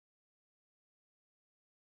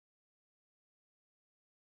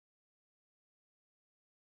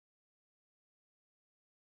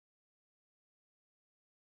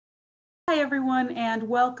Hi everyone, and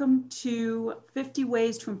welcome to 50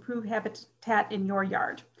 Ways to Improve Habitat in Your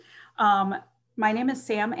Yard. My name is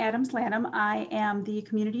Sam Adams Lanham. I am the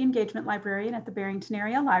Community Engagement Librarian at the Barrington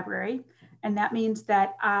Area Library, and that means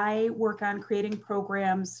that I work on creating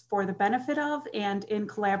programs for the benefit of and in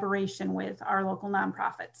collaboration with our local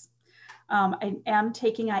nonprofits.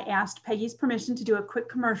 I asked Peggy's permission to do a quick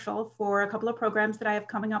commercial for a couple of programs that I have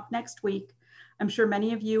coming up next week. I'm sure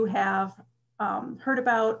many of you have heard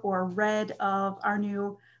about or read of our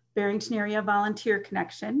new Barrington Area Volunteer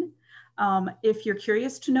Connection. If you're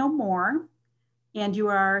curious to know more and you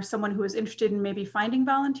are someone who is interested in maybe finding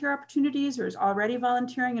volunteer opportunities or is already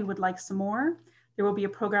volunteering and would like some more, there will be a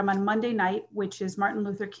program on Monday night, which is Martin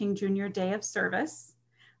Luther King Jr. Day of Service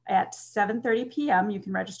at 7:30 p.m. You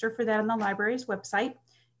can register for that on the library's website.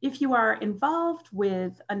 If you are involved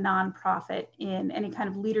with a nonprofit in any kind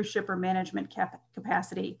of leadership or management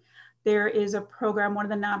capacity, there is a program, one of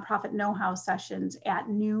the nonprofit know-how sessions at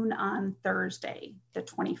noon on Thursday, the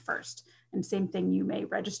 21st. And same thing, you may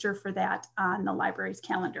register for that on the library's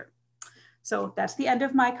calendar. So that's the end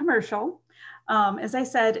of my commercial. As I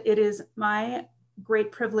said, it is my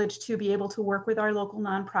great privilege to be able to work with our local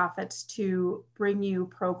nonprofits to bring you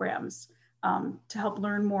programs to help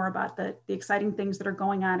learn more about the exciting things that are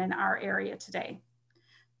going on in our area today.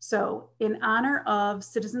 So in honor of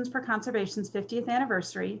Citizens for Conservation's 50th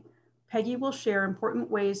anniversary, Peggy will share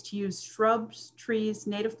important ways to use shrubs, trees,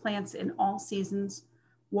 native plants in all seasons,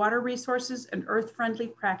 water resources, and earth-friendly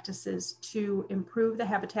practices to improve the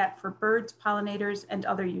habitat for birds, pollinators, and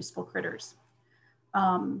other useful critters.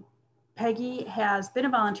 Peggy has been a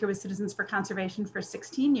volunteer with Citizens for Conservation for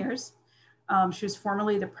 16 years. She was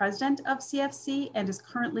formerly the president of CFC and is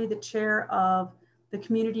currently the chair of the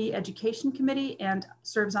Community Education Committee and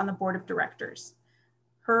serves on the board of directors.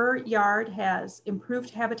 Her yard has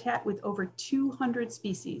improved habitat with over 200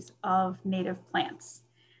 species of native plants.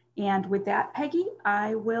 And with that, Peggy,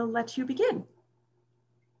 I will let you begin.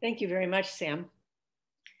 Thank you very much, Sam.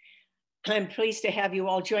 I'm pleased to have you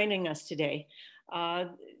all joining us today.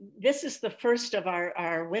 This is the first of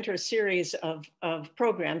our winter series of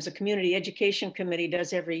programs the Community Education Committee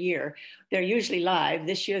does every year. They're usually live.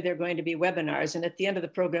 This year, they're going to be webinars. And at the end of the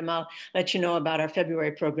program, I'll let you know about our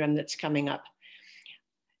February program that's coming up.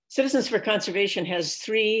 Citizens for Conservation has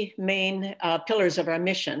three main pillars of our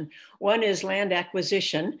mission. One is land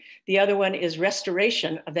acquisition, the other one is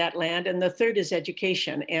restoration of that land, and the third is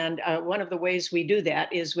education. And one of the ways we do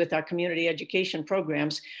that is with our community education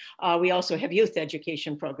programs. We also have youth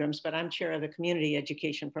education programs, but I'm chair of the community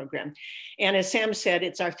education program. And as Sam said,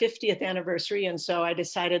 it's our 50th anniversary, and so I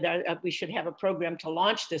decided that we should have a program to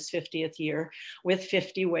launch this 50th year with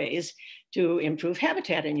 50 ways to improve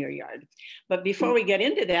habitat in your yard. But before we get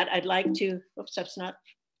into that, I'd like to, oops, that's not.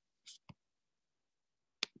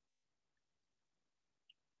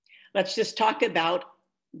 Let's just talk about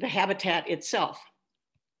the habitat itself.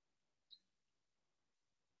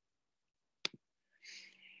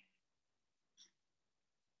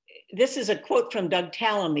 This is a quote from Doug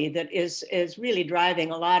Tallamy that is really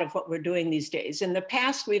driving a lot of what we're doing these days. In the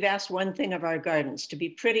past, we've asked one thing of our gardens, to be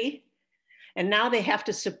pretty, and now they have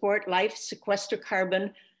to support life, sequester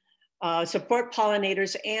carbon, support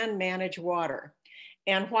pollinators, and manage water.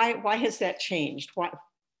 And why has that changed?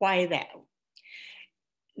 Why that?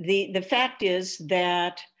 The fact is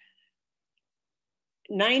that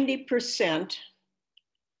 90%,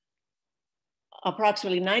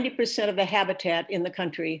 approximately 90% of the habitat in the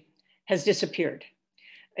country has disappeared.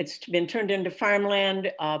 It's been turned into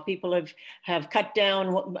farmland. People have cut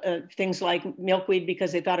down things like milkweed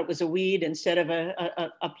because they thought it was a weed instead of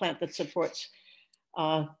a plant that supports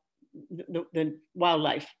the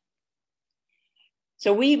wildlife.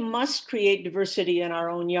 So we must create diversity in our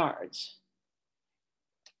own yards.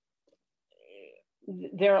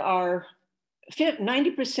 There are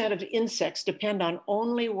 90% of insects depend on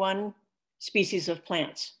only one species of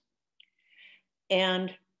plants.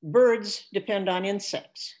 And birds depend on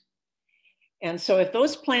insects. And so if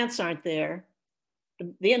those plants aren't there,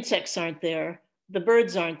 the insects aren't there, the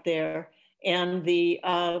birds aren't there, and the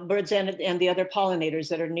birds and the other pollinators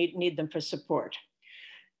that need them for support.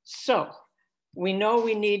 So we know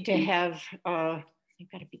we need to have, I've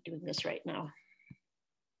got to be doing this right now.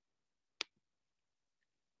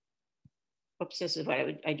 Oops, this is what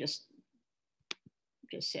I just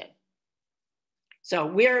said. So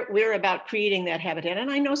we're about creating that habitat.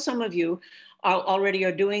 And I know some of you already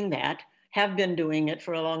are doing that, have been doing it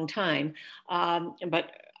for a long time.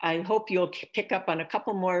 But I hope you'll pick up on a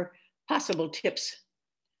couple more possible tips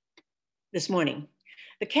this morning.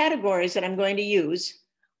 The categories that I'm going to use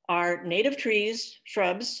are native trees,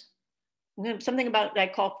 shrubs, something about I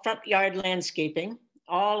call front yard landscaping,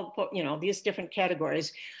 all, you know, these different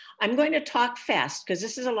categories. I'm going to talk fast because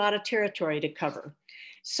this is a lot of territory to cover.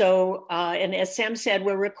 So, and as Sam said,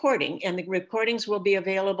 we're recording, and the recordings will be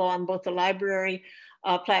available on both the library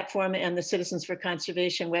platform and the Citizens for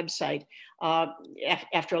Conservation website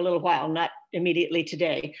after a little while, not immediately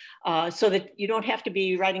today, so that you don't have to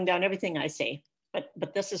be writing down everything I say,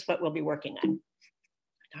 but this is what we'll be working on.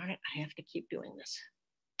 Darn it, I have to keep doing this.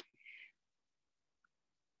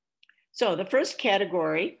 So the first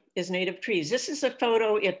category is native trees. This is a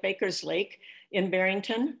photo at Baker's Lake in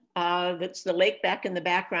Barrington. That's the lake back in the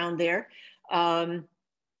background there. And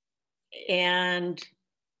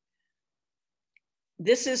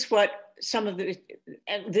this is what some of the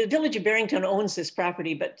Village of Barrington owns this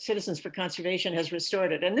property, but Citizens for Conservation has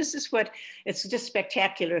restored it. And this is what, it's just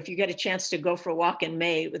spectacular if you get a chance to go for a walk in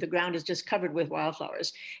May, where the ground is just covered with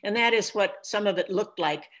wildflowers. And that is what some of it looked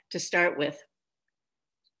like to start with.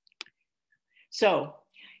 So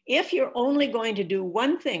if you're only going to do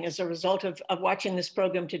one thing as a result of watching this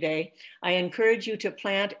program today, I encourage you to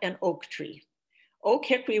plant an oak tree. Oak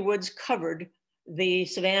hickory woods covered the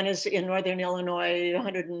savannas in Northern Illinois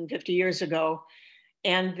 150 years ago,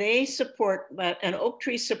 and they support, an oak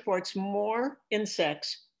tree supports more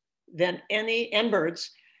insects than any, and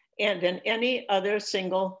birds, and than any other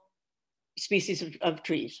single species of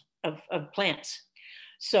trees, of plants.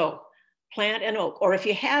 So plant an oak, or if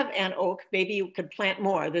you have an oak, maybe you could plant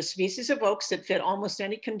more. There's species of oaks that fit almost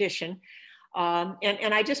any condition.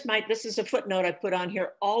 And I just might, this is a footnote I put on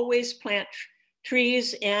here, always plant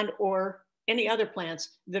trees and or any other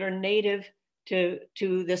plants that are native to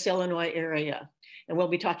this Illinois area. And we'll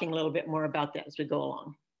be talking a little bit more about that as we go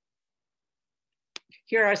along.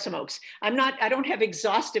 Here are some oaks. I don't have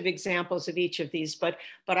exhaustive examples of each of these, but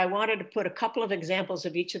I wanted to put a couple of examples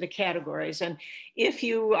of each of the categories. And if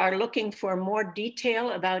you are looking for more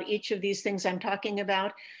detail about each of these things I'm talking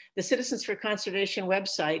about, the Citizens for Conservation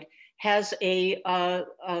website has a,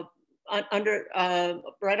 under,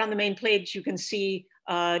 right on the main page, you can see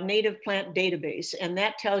native plant database, and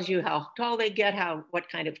that tells you how tall they get, what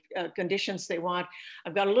kind of conditions they want.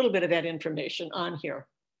 I've got a little bit of that information on here.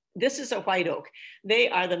 This is a white oak. They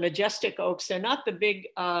are the majestic oaks. They're not the big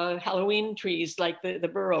Halloween trees like the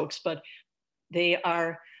bur oaks, but they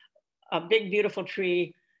are a big, beautiful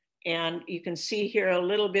tree. And you can see here a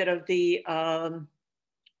little bit of the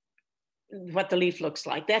what the leaf looks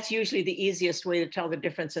like. That's usually the easiest way to tell the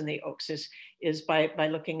difference in the oaks is by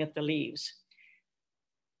looking at the leaves.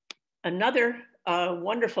 Another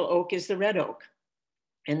wonderful oak is the red oak.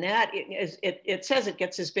 And that it says it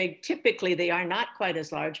gets as big. Typically, they are not quite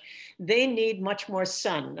as large. They need much more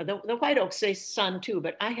sun. The white oaks, they sun too,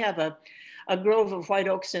 but I have a grove of white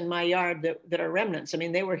oaks in my yard that are remnants. I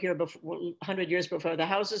mean, they were here before, 100 years before the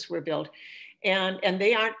houses were built. And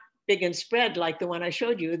they aren't big and spread like the one I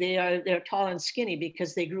showed you. They're tall and skinny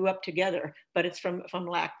because they grew up together, but it's from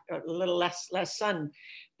lack, a little less sun.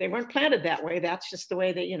 They weren't planted that way. That's just the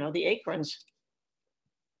way that, you know, the acorns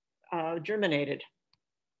germinated.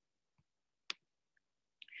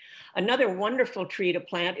 Another wonderful tree to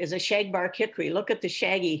plant is a shagbark hickory. Look at the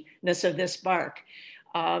shagginess of this bark.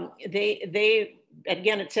 They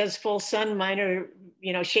again, it says full sun, mine are,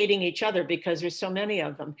 you know, shading each other because there's so many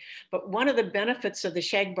of them. But one of the benefits of the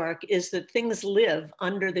shagbark is that things live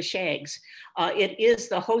under the shags. It is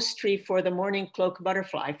the host tree for the morning cloak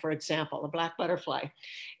butterfly, for example, the black butterfly.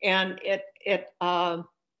 And it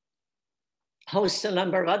hosts a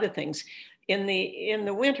number of other things. In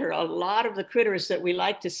the winter, a lot of the critters that we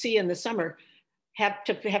like to see in the summer have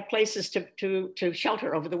to have places to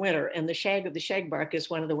shelter over the winter, and the shagbark is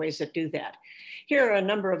one of the ways that do that. Here are a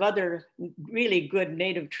number of other really good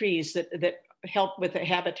native trees that help with the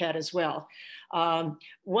habitat as well.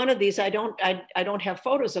 One of these, I don't have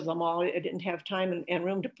photos of them all. I didn't have time and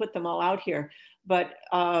room to put them all out here, but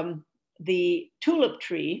the tulip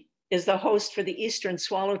tree is the host for the eastern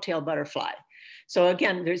swallowtail butterfly. So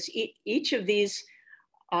again, there's each of these,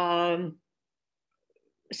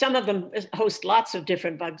 some of them host lots of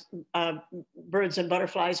different bugs, birds and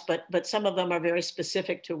butterflies, but some of them are very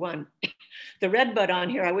specific to one. The redbud on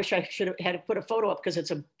here, I wish I should have had to put a photo up because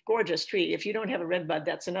it's a gorgeous tree. If you don't have a redbud,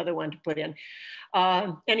 that's another one to put in.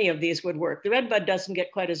 Any of these would work. The redbud doesn't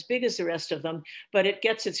get quite as big as the rest of them, but it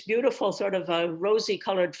gets its beautiful sort of rosy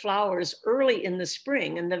colored flowers early in the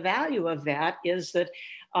spring. And the value of that is that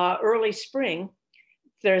early spring,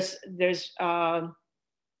 there's the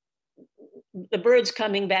birds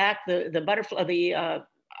coming back, the butterfly, the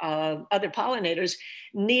other pollinators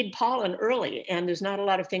need pollen early, and there's not a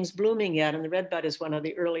lot of things blooming yet, and the redbud is one of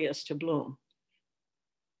the earliest to bloom.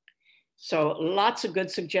 So lots of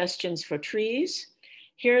good suggestions for trees.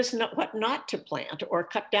 Here's what not to plant or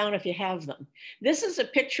cut down if you have them. This is a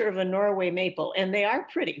picture of a Norway maple, and they are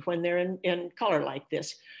pretty when they're in color like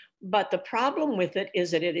this. But the problem with it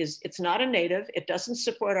is that it's not a native. It doesn't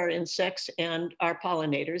support our insects and our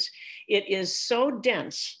pollinators. It is so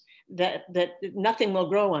dense that nothing will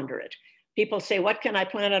grow under it. People say, what can I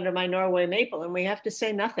plant under my Norway maple? And we have to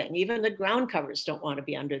say nothing. Even the ground covers don't want to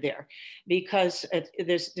be under there because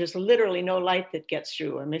there's literally no light that gets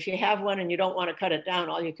through. And if you have one and you don't want to cut it down,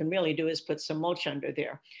 all you can really do is put some mulch under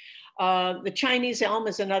there. The Chinese elm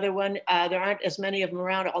is another one. There aren't as many of them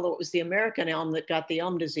around, although it was the American elm that got the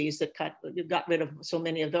elm disease that got rid of so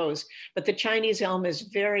many of those. But the Chinese elm is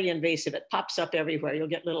very invasive. It pops up everywhere. You'll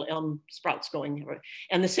get little elm sprouts going.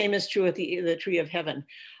 And the same is true with the tree of heaven.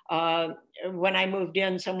 When I moved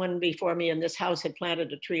in, someone before me in this house had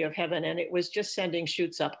planted a tree of heaven, and it was just sending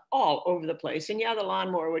shoots up all over the place. And yeah, the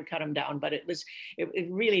lawnmower would cut them down, but it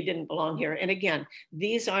really didn't belong here. And again,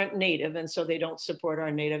 these aren't native, and so they don't support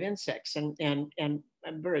our native insects and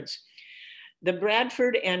birds. The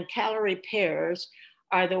Bradford and Callery pears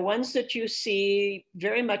are the ones that you see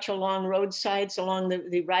very much along roadsides, along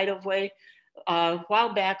the right-of-way. A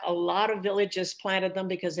while back, a lot of villages planted them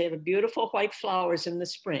because they have beautiful white flowers in the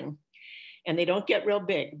spring and they don't get real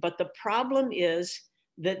big. But the problem is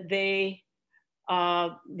that they're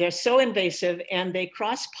so invasive and they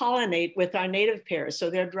cross-pollinate with our native pears. So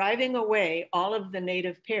they're driving away all of the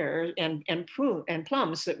native pears and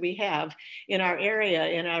plums that we have in our area,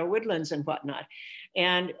 in our woodlands and whatnot.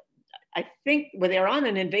 And I think they're on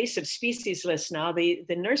an invasive species list now. The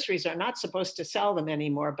nurseries are not supposed to sell them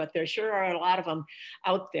anymore, but there sure are a lot of them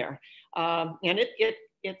out there. And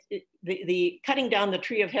the cutting down the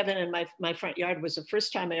tree of heaven in my front yard was the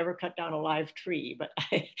first time I ever cut down a live tree. But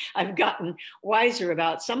I've gotten wiser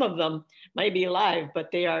about some of them might be alive,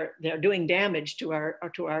 but they're doing damage to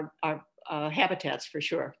our habitats for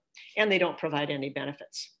sure, and they don't provide any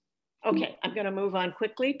benefits. Okay, I'm going to move on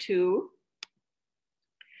quickly to.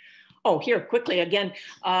 Oh, here, quickly again,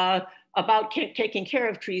 about taking care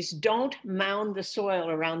of trees. Don't mound the soil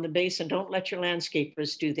around the base and don't let your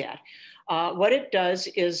landscapers do that. What it does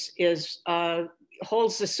is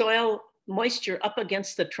holds the soil moisture up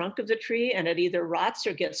against the trunk of the tree, and it either rots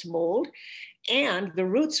or gets mold. And the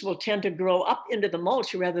roots will tend to grow up into the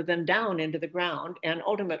mulch rather than down into the ground, and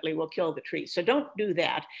ultimately will kill the tree. So don't do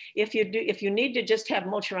that. If you need to just have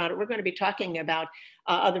mulch around it, we're going to be talking about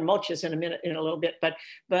other mulches in a little bit, but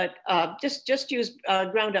just use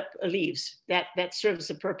ground up leaves. That serves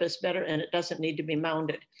the purpose better, and it doesn't need to be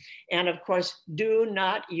mounded. And of course, do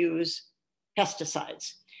not use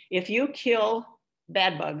pesticides. If you kill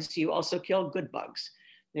bad bugs, you also kill good bugs.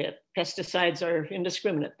 The pesticides are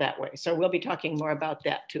indiscriminate that way. So we'll be talking more about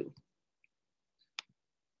that too.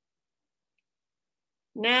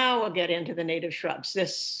 Now we'll get into the native shrubs.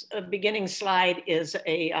 This beginning slide is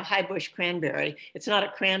a high bush cranberry. It's not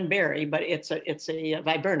a cranberry, but it's a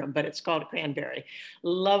viburnum, but it's called a cranberry.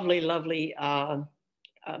 Lovely, lovely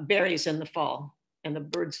berries in the fall, and the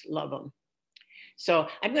birds love them. So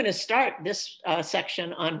I'm going to start this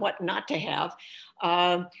section on what not to have.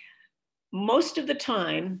 Most of the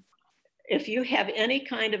time, if you have any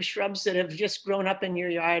kind of shrubs that have just grown up in your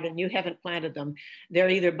yard and you haven't planted them, they're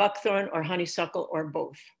either buckthorn or honeysuckle or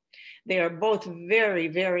both. They are both very,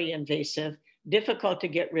 very invasive, difficult to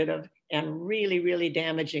get rid of, and really, really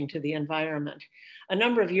damaging to the environment. A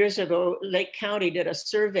number of years ago, Lake County did a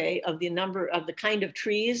survey of the kind of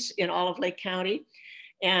trees in all of Lake County.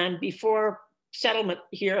 And before settlement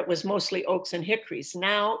here, it was mostly oaks and hickories.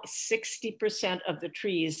 Now 60% of the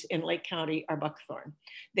trees in Lake County are buckthorn.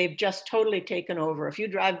 They've just totally taken over. If you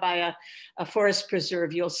drive by a forest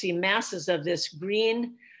preserve, you'll see masses of this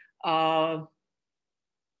green shrub.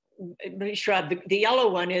 The yellow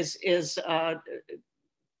one is in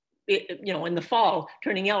the fall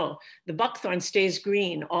turning yellow. The buckthorn stays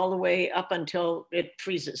green all the way up until it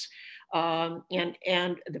freezes. And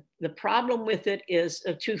the problem with it is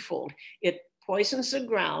twofold. It poisons the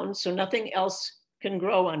ground, so nothing else can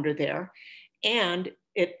grow under there. And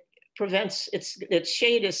it prevents, its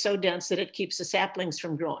shade is so dense that it keeps the saplings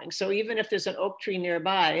from growing. So even if there's an oak tree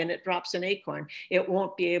nearby and it drops an acorn, it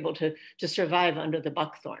won't be able to survive under the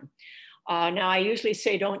buckthorn. Now I usually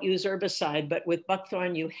say don't use herbicide, but with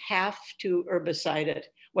buckthorn, you have to herbicide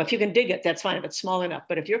it. Well, if you can dig it, that's fine if it's small enough.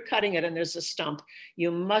 But if you're cutting it and there's a stump,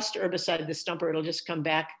 you must herbicide the stump or it'll just come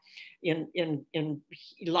back in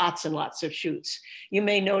lots and lots of shoots. You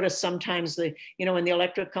may notice sometimes when the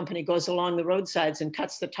electric company goes along the roadsides and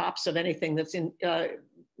cuts the tops of anything that's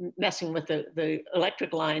messing with the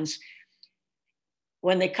electric lines,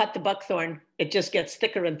 when they cut the buckthorn, it just gets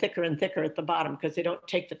thicker and thicker and thicker at the bottom because they don't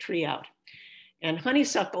take the tree out. And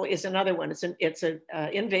honeysuckle is another one. It's an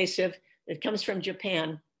invasive. It comes from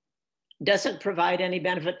Japan. Doesn't provide any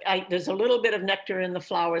benefit. There's a little bit of nectar in the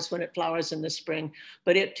flowers when it flowers in the spring,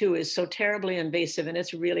 but it too is so terribly invasive and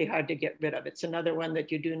it's really hard to get rid of. It's another one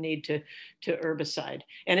that you do need to herbicide.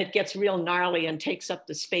 And it gets real gnarly and takes up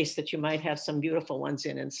the space that you might have some beautiful ones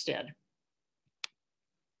in instead.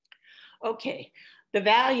 Okay, the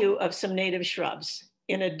value of some native shrubs.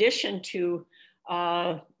 In addition to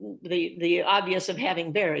the obvious of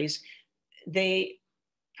having berries, they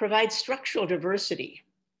provide structural diversity.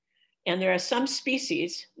 And there are some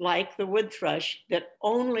species, like the wood thrush, that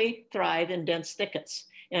only thrive in dense thickets.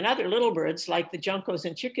 And other little birds, like the juncos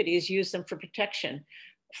and chickadees, use them for protection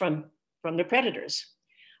from the predators.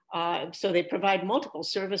 So they provide multiple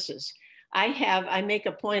services. I make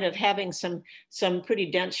a point of having some pretty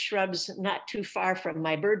dense shrubs not too far from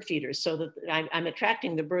my bird feeders, so that I'm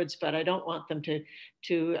attracting the birds, but I don't want them to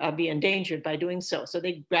be endangered by doing so. So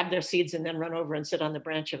they grab their seeds and then run over and sit on the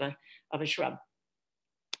branch of a shrub.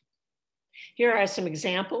 Here are some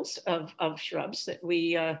examples of shrubs that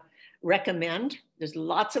we recommend. There's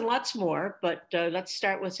lots and lots more, but let's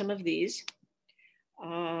start with some of these.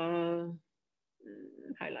 Highlighter.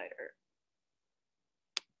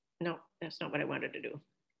 No, that's not what I wanted to do.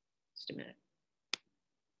 Just a minute.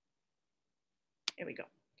 There we go.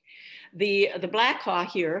 The black haw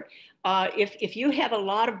here, if you have a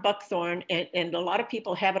lot of buckthorn and a lot of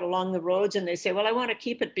people have it along the roads and they say, well, I want to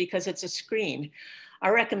keep it because it's a screen.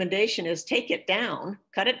 Our recommendation is take it down,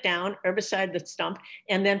 cut it down, herbicide the stump,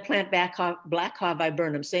 and then plant black haw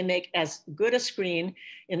viburnums. They make as good a screen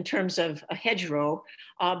in terms of a hedgerow,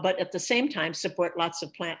 but at the same time support lots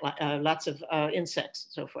of insects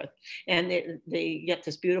and so forth. And they get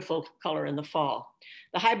this beautiful color in the fall.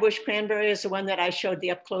 The high bush cranberry is the one that I showed the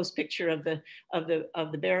up close picture of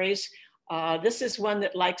the berries. This is one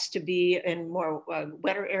that likes to be in more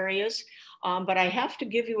wetter areas. But I have to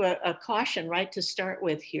give you a caution right to start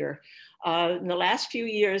with here. In the last few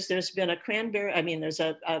years, there's been there's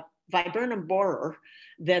a viburnum borer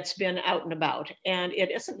that's been out and about, and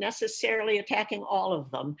it isn't necessarily attacking all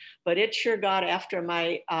of them, but it sure got after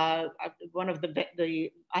my, I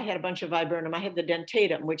had a bunch of viburnum. I had the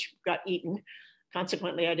dentatum, which got eaten.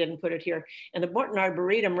 Consequently, I didn't put it here. And the Morton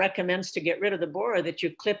Arboretum recommends to get rid of the borer that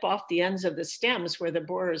you clip off the ends of the stems where the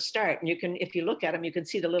borers start. And you can, if you look at them, you can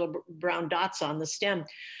see the little brown dots on the stem.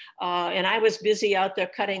 And I was busy out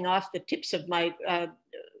there cutting off the tips of my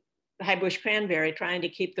high bush cranberry, trying to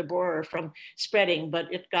keep the borer from spreading, but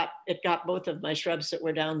it got both of my shrubs that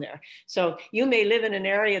were down there. So you may live in an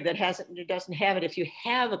area that doesn't have it. If you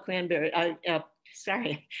have a cranberry,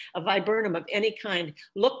 a viburnum of any kind,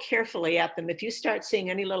 look carefully at them. If you start seeing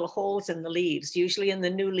any little holes in the leaves, usually in the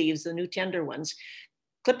new leaves, the new tender ones,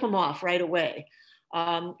 clip them off right away.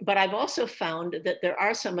 But I've also found that there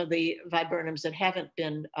are some of the viburnums that haven't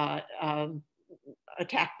been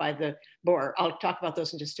attacked by the borer. I'll talk about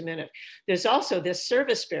those in just a minute. There's also this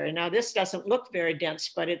serviceberry. Now this doesn't look very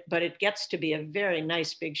dense, but it gets to be a very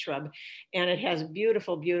nice big shrub, and it has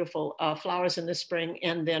beautiful, beautiful flowers in the spring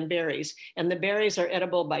and then berries. And the berries are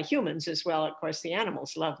edible by humans as well. Of course, the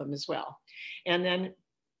animals love them as well. And then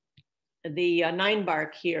the nine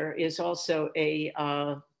bark here is also a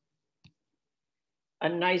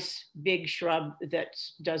nice big shrub that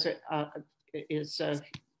is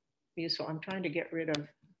useful. I'm trying to get rid of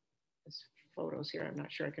this photos here. I'm not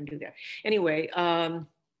sure I can do that. Anyway,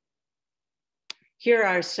 here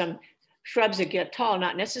are some shrubs that get tall,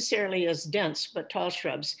 not necessarily as dense, but tall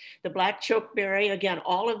shrubs. The black chokeberry, again,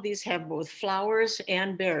 all of these have both flowers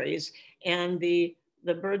and berries, and the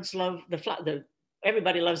birds love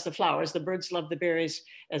everybody loves the flowers. The birds love the berries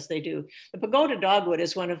as they do. The pagoda dogwood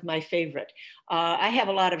is one of my favorite. I have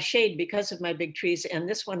a lot of shade because of my big trees, and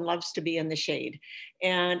this one loves to be in the shade.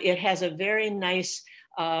 And it has a very nice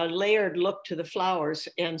layered look to the flowers,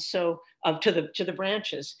 and so to the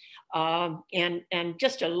branches, and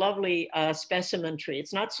just a lovely specimen tree.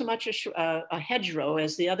 It's not so much a hedgerow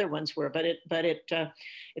as the other ones were, but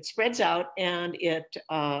it spreads out, and it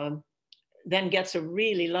then gets a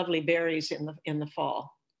really lovely berries in the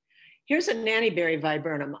fall. Here's a nannyberry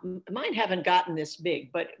viburnum. Mine haven't gotten this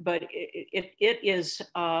big, but it is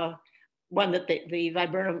one that the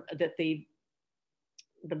viburnum that the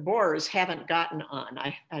borers haven't gotten on.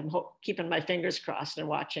 I'm keeping my fingers crossed and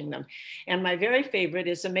watching them. And my very favorite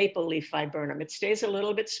is a maple leaf viburnum. It stays a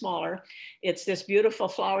little bit smaller. It's this beautiful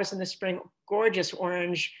flowers in the spring, gorgeous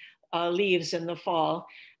orange leaves in the fall.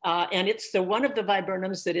 And it's one of the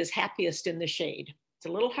viburnums that is happiest in the shade. It's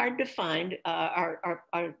a little hard to find. Our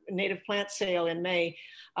native plant sale in May,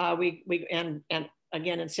 and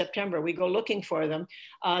again in September, we go looking for them.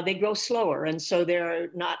 They grow slower, and so they're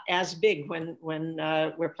not as big when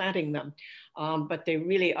we're planting them. But they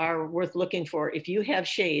really are worth looking for. If you have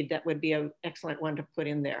shade, that would be an excellent one to put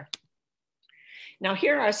in there. Now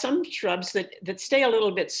here are some shrubs that stay a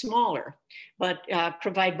little bit smaller, but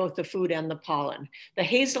provide both the food and the pollen. The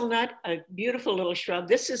hazelnut, a beautiful little shrub.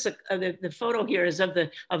 This is the photo here is of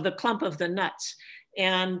the clump of the nuts.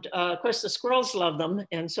 And of course the squirrels love them,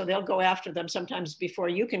 and so they'll go after them sometimes before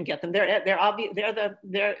you can get them. They're obvious.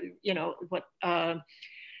 They're you know what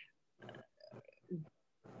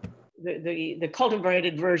the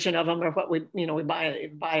cultivated version of them are what we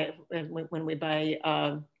buy when we buy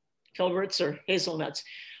filberts or hazelnuts.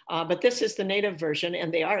 But this is the native version, and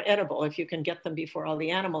they are edible if you can get them before all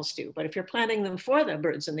the animals do. But if you're planting them for the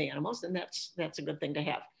birds and the animals, then that's a good thing to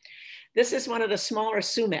have. This is one of the smaller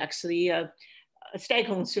sumacs. The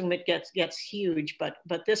staghorn sumac gets huge, but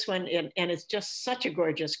this one, and it's just such a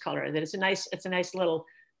gorgeous color that it's a nice little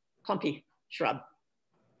clumpy shrub.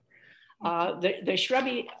 The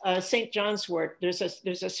shrubby St. John's wort, there's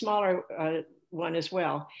a smaller one as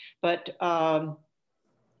well, but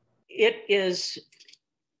it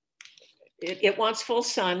wants full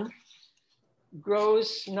sun,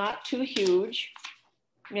 grows not too huge,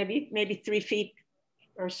 maybe 3 feet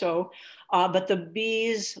or so, but the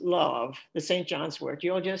bees love the St. John's wort.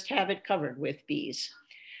 You'll just have it covered with bees.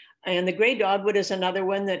 And the gray dogwood is another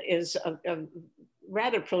one that is a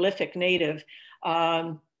rather prolific native,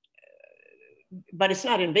 but it's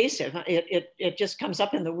not invasive. It just comes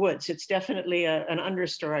up in the woods. It's definitely an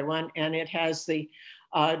understory one, and it has the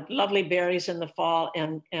lovely berries in the fall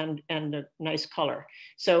and a nice color.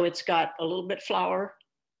 So it's got a little bit flower.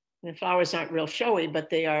 The flowers aren't real showy,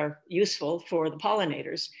 but they are useful for the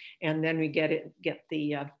pollinators. And then we get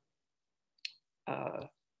the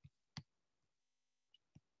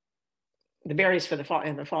berries for the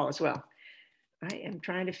fall as well. I am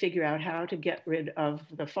trying to figure out how to get rid of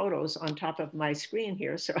the photos on top of my screen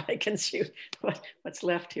here so I can see what's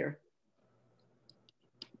left here.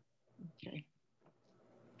 Okay.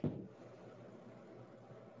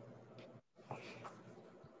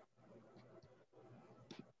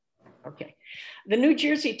 Okay. The New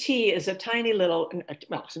Jersey tea is a tiny little,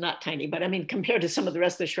 well, it's not tiny, but I mean, compared to some of the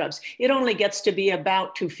rest of the shrubs, it only gets to be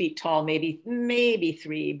about 2 feet tall, maybe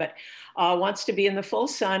 3, but wants to be in the full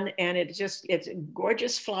sun. And it's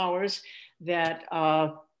gorgeous flowers that,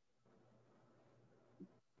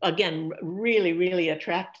 again, really, really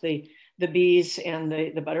attract the bees and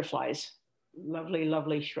the butterflies. Lovely,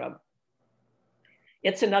 lovely shrub.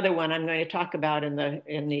 It's another one I'm going to talk about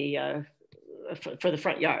for the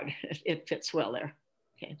front yard. It fits well there.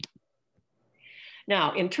 Okay.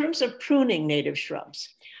 Now, in terms of pruning native shrubs,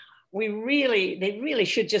 they really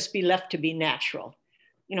should just be left to be natural.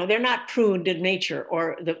 You know, they're not pruned in nature,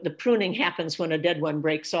 or the pruning happens when a dead one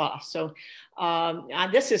breaks off. So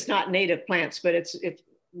this is not native plants, but it's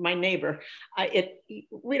my neighbor.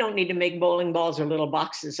 We don't need to make bowling balls or little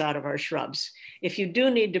boxes out of our shrubs. If you do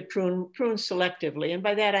need to prune selectively, and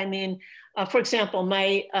by that I mean, for example,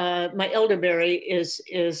 my elderberry is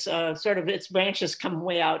sort of, its branches come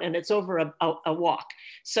way out and it's over a walk.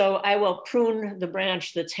 So I will prune the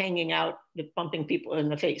branch that's hanging out, bumping people in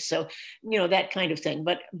the face. So, you know, that kind of thing.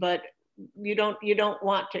 But you don't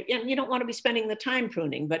want to, and you don't want to be spending the time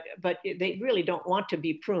pruning, but they really don't want to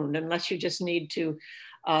be pruned unless you just need to,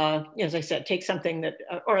 as I said, take something that,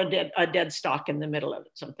 or a dead stalk in the middle of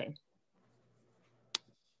it, something.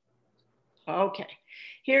 Okay.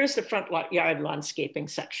 Here's the front yard landscaping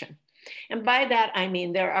section. And by that, I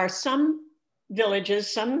mean, there are some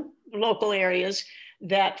villages, some local areas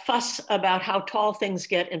that fuss about how tall things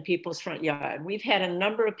get in people's front yard. We've had a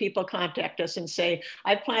number of people contact us and say,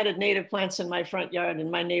 I've planted native plants in my front yard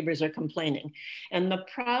and my neighbors are complaining. And the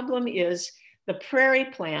problem is the prairie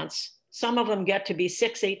plants, some of them get to be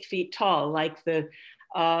 6-8 feet tall, like the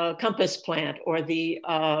compass plant or the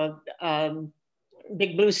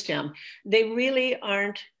big blue stem. They really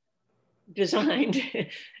aren't designed,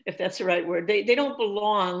 if that's the right word. They don't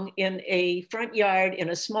belong in a front yard, in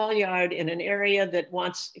a small yard, in an area that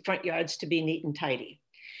wants front yards to be neat and tidy.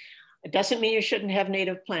 It doesn't mean you shouldn't have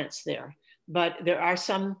native plants there, but there are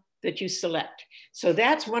some that you select. So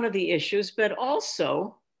that's one of the issues, but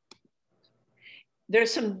also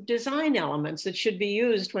there's some design elements that should be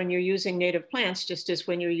used when you're using native plants, just as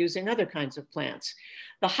when you're using other kinds of plants.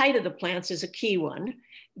 The height of the plants is a key one,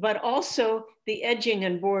 but also the edging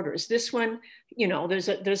and borders. This one, you know, there's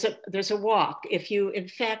a walk. If you, in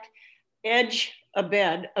fact, edge a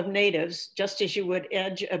bed of natives, just as you would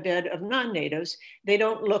edge a bed of non-natives, they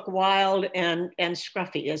don't look wild and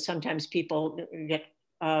scruffy, as sometimes people get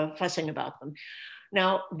fussing about them.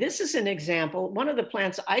 Now, this is an example. One of the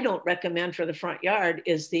plants I don't recommend for the front yard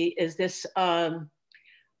is this Joe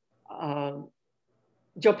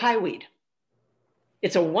Pye weed.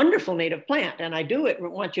 It's a wonderful native plant, and I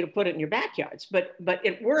want you to put it in your backyards, but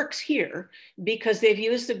it works here because they've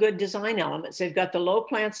used the good design elements. They've got the low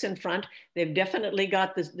plants in front. They've definitely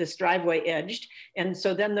got this driveway edged, and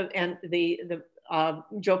so then the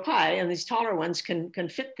Joe Pye and these taller ones can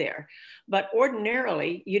fit there. But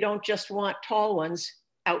ordinarily, you don't just want tall ones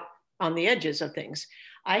out on the edges of things.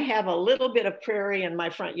 I have a little bit of prairie in my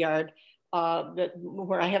front yard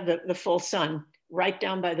where I have the full sun right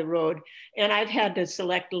down by the road. And I've had to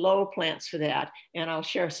select low plants for that. And I'll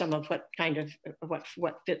share some of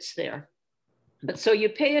what fits there. But so you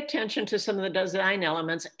pay attention to some of the design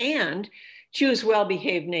elements and choose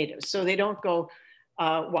well-behaved natives so they don't go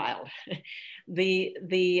wild. The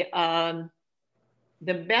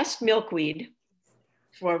best milkweed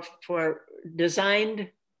for designed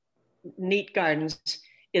neat gardens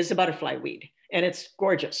is the butterfly weed. And it's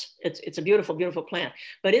gorgeous. It's a beautiful, beautiful plant,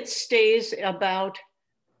 but it stays about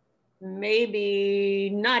maybe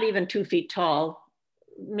not even 2 feet tall,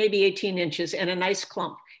 maybe 18 inches, and a nice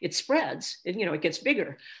clump. It spreads, it gets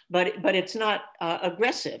bigger, but it's not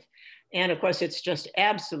aggressive. And of course, it's just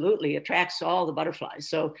absolutely attracts all the butterflies.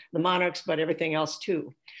 So the monarchs, but everything else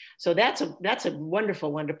too. So that's a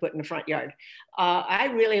wonderful one to put in the front yard. I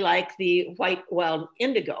really like the white wild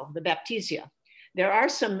indigo, the Baptisia. There are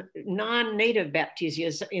some non-native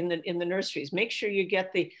Baptisias in the nurseries. Make sure you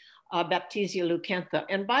get the Baptisia leucantha.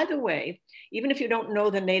 And by the way, even if you don't know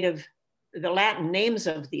the Latin names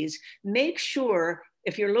of these, make sure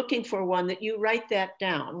if you're looking for one that you write that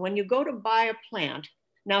down. When you go to buy a plant,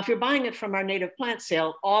 now if you're buying it from our native plant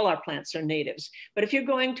sale, all our plants are natives. But if you're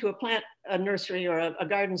going to a nursery or a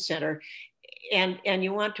garden center and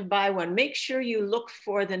you want to buy one, make sure you look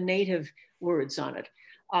for the native words on it.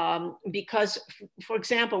 Because, for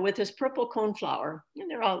example, with this purple coneflower,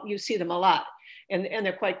 and you see them a lot, and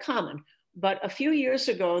they're quite common. But a few years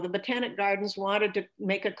ago, the Botanic Gardens wanted to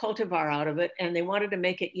make a cultivar out of it, and they wanted to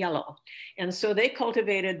make it yellow. And so they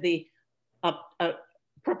cultivated the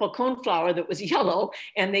purple coneflower that was yellow,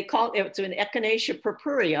 and they called it an Echinacea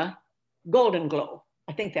purpurea golden glow.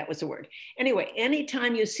 I think that was the word. Anyway,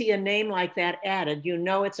 anytime you see a name like that added, you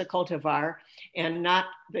know it's a cultivar and not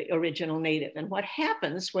the original native. And what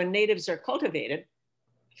happens when natives are cultivated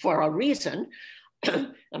for a reason,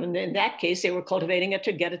 I mean, in that case, they were cultivating it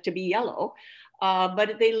to get it to be yellow,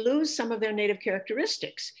 but they lose some of their native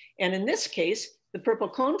characteristics. And in this case, the purple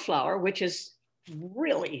coneflower, which is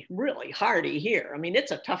really, really hardy here. I mean,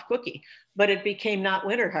 it's a tough cookie, but it became not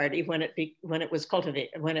winter hardy when it was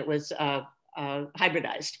cultivated, when it was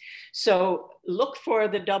hybridized. So look for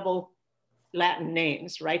the double Latin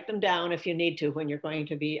names, write them down if you need to when you're going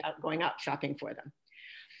to be going out shopping for them.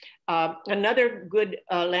 Another good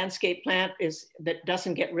landscape plant that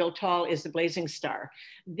doesn't get real tall is the blazing star.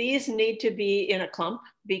 These need to be in a clump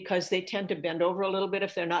because they tend to bend over a little bit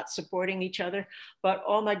if they're not supporting each other. But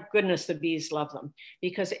oh my goodness, the bees love them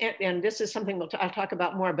because, and this is something I'll talk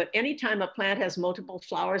about more, but anytime a plant has multiple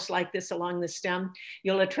flowers like this along the stem,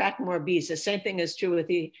 you'll attract more bees. The same thing is true with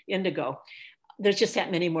the indigo. There's just that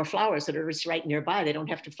many more flowers that are just right nearby. They don't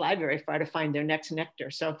have to fly very far to find their next nectar.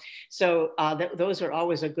 So those are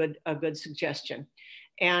always a good suggestion.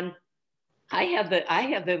 And I have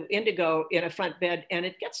the indigo in a front bed, and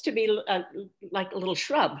it gets to be like a little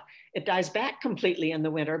shrub. It dies back completely in the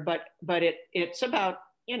winter, but it's about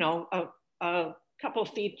a couple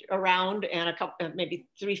feet around and a couple maybe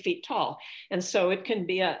 3 feet tall, and so it can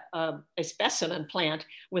be a specimen plant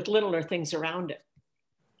with littler things around it.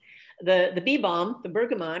 The bee balm, the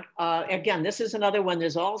bergamot, again, this is another one.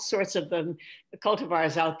 There's all sorts of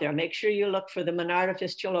cultivars out there. Make sure you look for the Monarda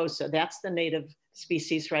fistulosa. That's the native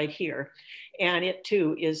species right here. And it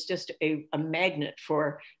too is just a magnet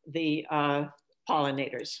for the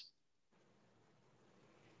pollinators.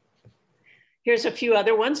 Here's a few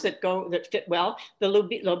other ones that fit well. The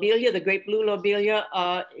lobelia, the great blue lobelia,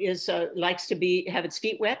 likes to have its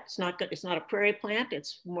feet wet. It's not a prairie plant.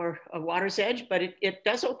 It's more a water's edge, but it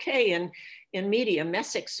does okay in medium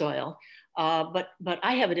mesic soil. But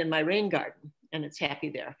I have it in my rain garden, and it's happy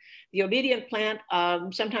there. The obedient plant,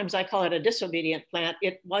 sometimes I call it a disobedient plant.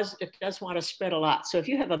 It does want to spread a lot. So if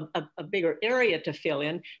you have a bigger area to fill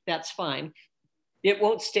in, that's fine. It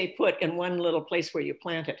won't stay put in one little place where you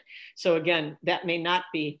plant it. So again, that may not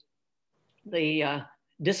be the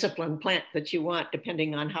disciplined plant that you want,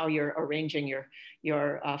 depending on how you're arranging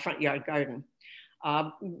your front yard garden.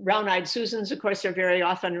 Brown-eyed Susans, of course, are very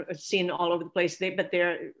often seen all over the place.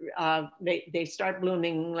 They start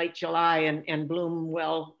blooming late July and bloom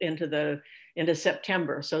well into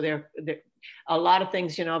September. So they're a lot of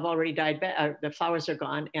things, have already died back. The flowers are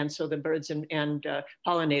gone, and so the birds and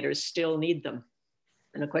pollinators still need them.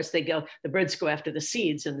 And of course, the birds go after the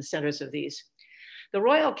seeds in the centers of these. The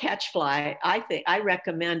royal catchfly, I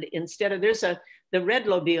recommend instead of the red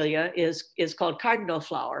lobelia is called cardinal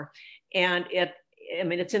flower, and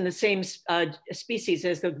it's in the same species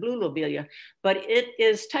as the blue lobelia, but it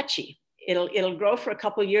is touchy. It'll grow for a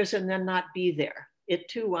couple of years and then not be there. It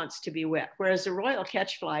too wants to be wet. Whereas the royal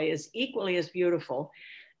catchfly is equally as beautiful,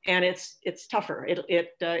 and it's tougher.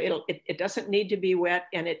 It doesn't need to be wet,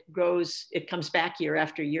 and it grows. It comes back year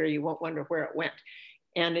after year. You won't wonder where it went,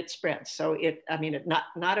 and it spreads. So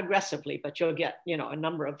not aggressively, but you'll get a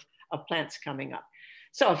number of plants coming up.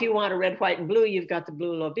 So if you want a red, white, and blue, you've got the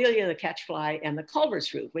blue lobelia, the catchfly, and the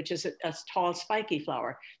Culver's root, which is a tall, spiky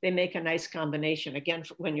flower. They make a nice combination. Again,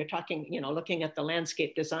 when you're talking, looking at the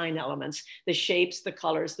landscape design elements, the shapes, the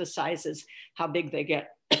colors, the sizes, how big they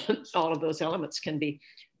get, all of those elements can be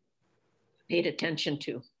paid attention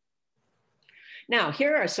to. Now,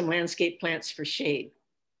 here are some landscape plants for shade.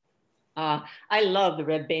 I love the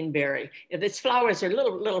red baneberry. Its flowers are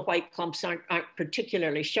little white clumps, aren't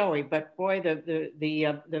particularly showy, but boy, the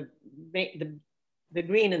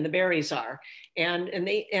green and the berries are, and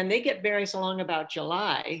they get berries along about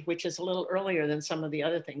July, which is a little earlier than some of the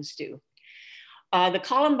other things do. The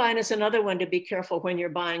columbine is another one to be careful when you're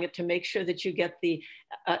buying it, to make sure that you get the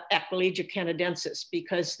Aquilegia canadensis,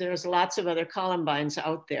 because there's lots of other columbines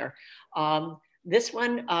out there. This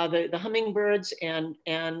one, the hummingbirds and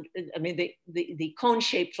the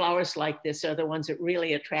cone-shaped flowers like this are the ones that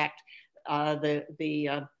really attract the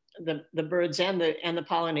birds and the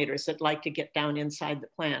pollinators that like to get down inside the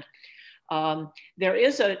plant. There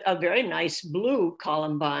is a very nice blue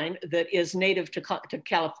columbine that is native to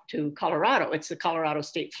Colorado. It's the Colorado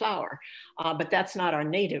state flower, but that's not our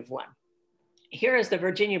native one. Here is the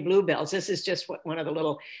Virginia bluebells. This is just what one of the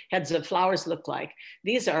little heads of flowers look like.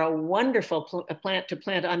 These are a wonderful plant to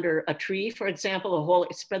plant under a tree, for example,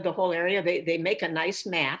 spread the whole area. They make a nice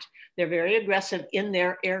mat. They're very aggressive in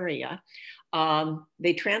their area.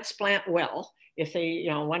 They transplant well if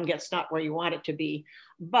one gets not where you want it to be,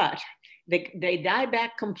 but they die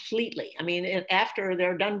back completely. I mean, after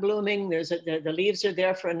they're done blooming, the leaves are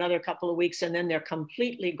there for another couple of weeks, and then they're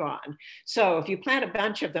completely gone. So if you plant a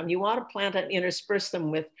bunch of them, you want to plant and intersperse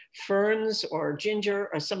them with ferns or ginger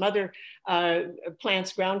or some other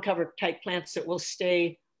plants, ground cover type plants that will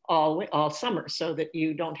stay all summer, so that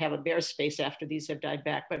you don't have a bare space after these have died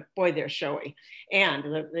back. But boy, they're showy, and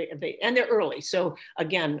they're early. So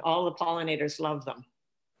again, all the pollinators love them.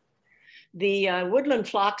 The woodland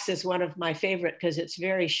phlox is one of my favorite because it's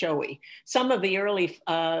very showy. Some of the early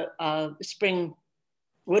spring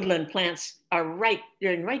woodland plants are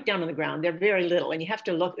they're right down on the ground. They're very little, and you have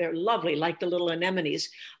to look. They're lovely, like the little anemones,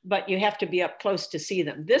 but you have to be up close to see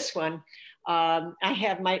them. This one, I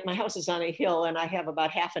have my house is on a hill, and I have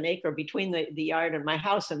about half an acre between the yard and my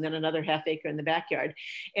house, and then another half acre in the backyard.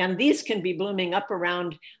 And these can be blooming up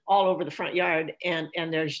around all over the front yard, and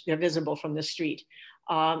they're visible from the street.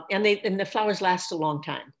 And the flowers last a long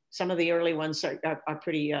time. Some of the early ones are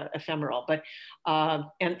pretty ephemeral, but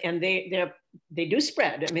they do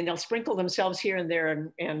spread. I mean, they'll sprinkle themselves here and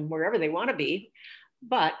there and wherever they want to be,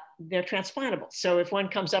 but they're transplantable. So if one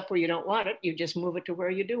comes up where you don't want it, you just move it to where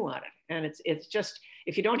you do want it. And it's just,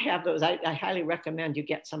 if you don't have those, I highly recommend you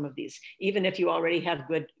get some of these, even if you already have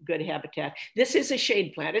good habitat. This is a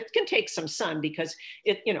shade plant. It can take some sun because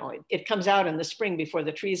it comes out in the spring before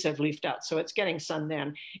the trees have leafed out. So it's getting sun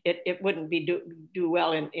then. It wouldn't do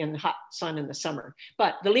well in hot sun in the summer,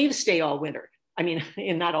 but the leaves stay all winter. I mean,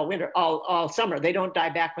 not all winter, all summer. They don't die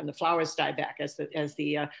back when the flowers die back as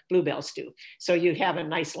the bluebells do. So you have a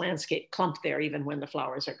nice landscape clump there even when the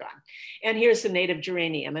flowers are gone. And here's the native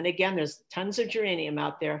geranium. And again, there's tons of geranium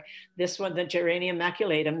out there. This one, the geranium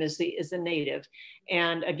maculatum, is the native.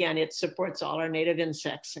 And again, it supports all our native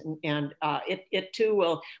insects. And it too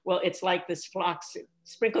will, it's like this phlox, it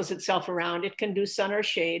sprinkles itself around. It can do sun or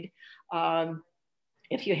shade.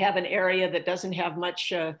 If you have an area that doesn't have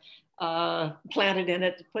much planted in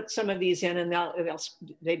it, put some of these in, and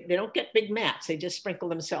they don't get big mats. They just sprinkle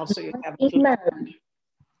themselves, so you have.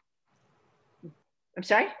 I'm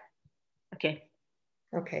sorry. Okay.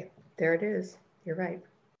 Okay, there it is. You're right.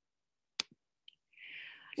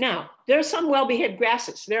 Now, there are some well-behaved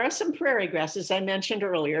grasses. There are some prairie grasses I mentioned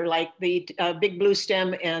earlier, like the big blue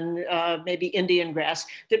stem and maybe Indian grass,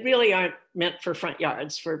 that really aren't meant for front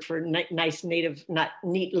yards, for nice native,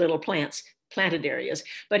 neat little plants. planted areas,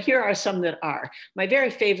 but here are some that are. My very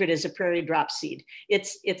favorite is a prairie drop seed. It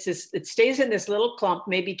stays in this little clump,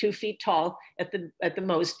 maybe 2 feet tall at the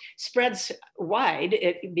most, spreads wide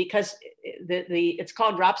because it's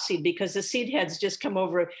called drop seed because the seed heads just come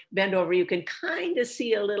over, bend over. You can kind of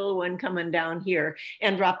see a little one coming down here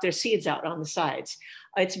and drop their seeds out on the sides.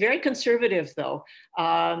 It's very conservative though.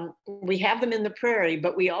 We have them in the prairie,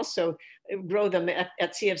 but we also grow them at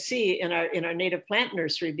CFC in our native plant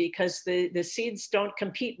nursery because the seeds don't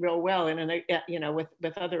compete real well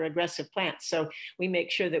with other aggressive plants. So we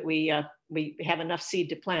make sure that we have enough seed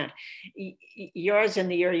to plant. Yours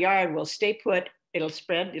in your yard will stay put. It'll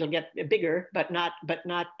spread. It'll get bigger, but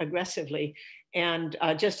not aggressively. And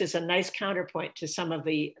just as a nice counterpoint to some of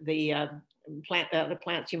the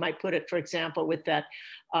plants, you might put it, for example, with that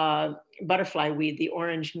butterfly weed, the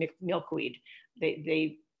orange milkweed.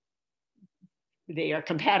 They are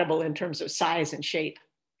compatible in terms of size and shape.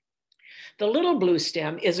 The little blue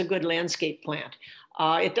stem is a good landscape plant.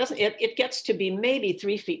 It gets to be maybe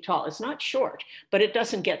 3 feet tall. It's not short, but it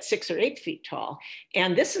doesn't get 6 or 8 feet tall.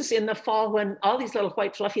 And this is in the fall when all these little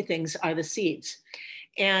white fluffy things are the seeds.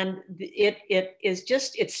 And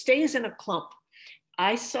it stays in a clump.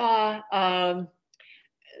 I saw a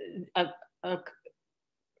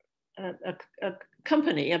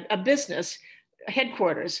company, a business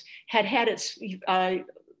headquarters had its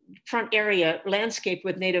front area landscaped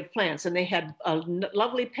with native plants, and they had a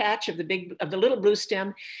lovely patch of the little blue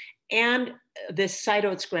stem and this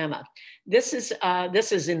Cytotes gramma. This is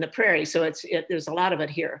in the prairie, so there's a lot of it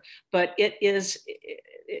here, but it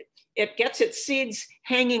gets its seeds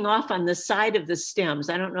hanging off on the side of the stems.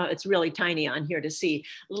 I don't know, it's really tiny on here to see.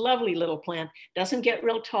 Lovely little plant, doesn't get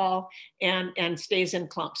real tall and stays in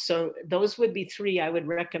clumps. So those would be 3 I would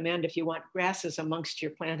recommend if you want grasses amongst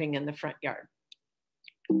your planting in the front yard.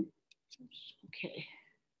 Okay.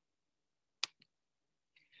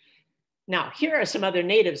 Now, here are some other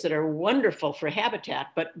natives that are wonderful for habitat,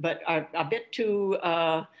 but are a bit too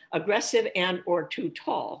aggressive and or too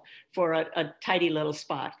tall for a tidy little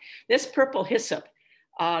spot. This purple hyssop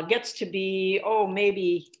gets to be,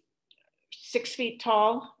 maybe 6 feet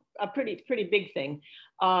tall, a pretty big thing.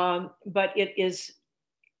 But it is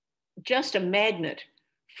just a magnet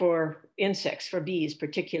for insects, for bees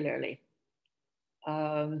particularly.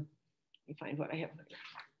 Let me find what I have.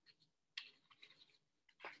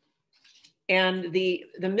 And the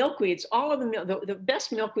milkweeds, all of the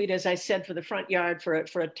best milkweed, as I said, for the front yard for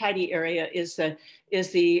a tidy area is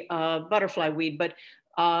the butterfly weed. But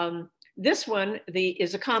this one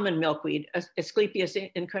is a common milkweed, Asclepias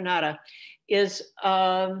incarnata, is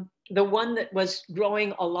the one that was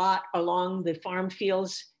growing a lot along the farm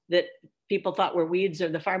fields that people thought were weeds, or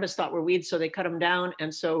the farmers thought were weeds, so they cut them down.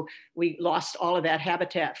 And so we lost all of that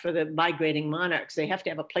habitat for the migrating monarchs. They have to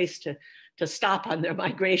have a place to stop on their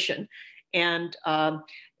migration. And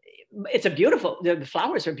it's the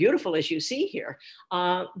flowers are beautiful, as you see here,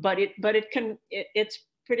 but it's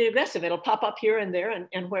pretty aggressive. It'll pop up here and there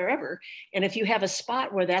and wherever. And if you have a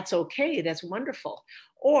spot where that's okay, that's wonderful.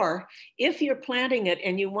 Or if you're planting it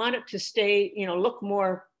and you want it to stay, look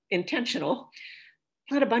more intentional,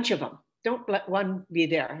 plant a bunch of them. Don't let one be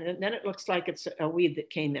there. And then it looks like it's a weed that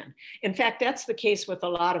came in. In fact, that's the case with a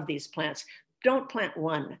lot of these plants. Don't plant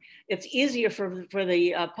one. It's easier for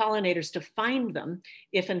the pollinators to find them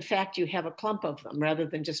if in fact you have a clump of them rather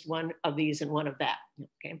than just one of these and one of that,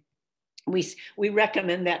 okay? We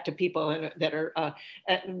recommend that to people that are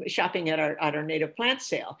shopping at our native plant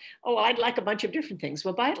sale. Oh, I'd like a bunch of different things.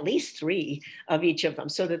 Well, buy at least 3 of each of them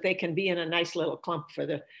so that they can be in a nice little clump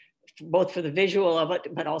both for the visual of it,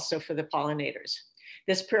 but also for the pollinators.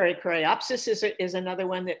 This prairie coreopsis is another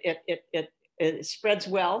one that it spreads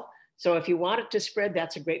well. So if you want it to spread,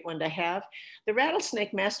 that's a great one to have. The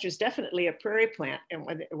rattlesnake master is definitely a prairie plant and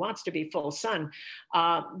it wants to be full sun,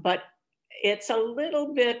 but it's a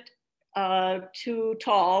little bit too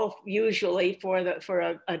tall usually for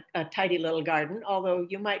a tidy little garden, although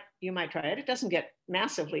you might try it. It doesn't get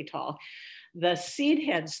massively tall. The seed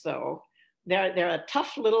heads though, they're a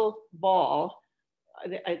tough little ball,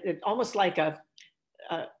 almost like a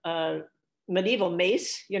medieval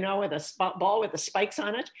mace, with a ball with the spikes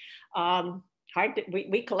on it.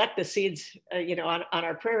 We collect the seeds, on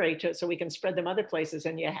our prairie so we can spread them other places,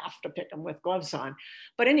 and you have to pick them with gloves on.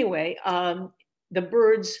 But anyway, the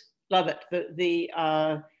birds love it.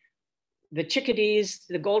 The chickadees,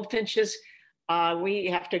 the goldfinches, we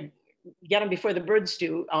have to get them before the birds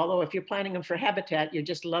do. Although if you're planting them for habitat, you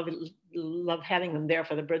just love having them there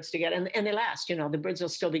for the birds to get, and they last. The birds will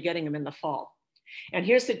still be getting them in the fall. And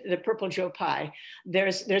here's the purple Joe Pye.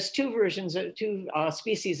 There's two versions of two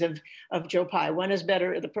species of Joe Pye. One is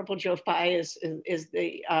better. The purple Joe Pye is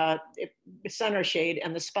the sun or shade,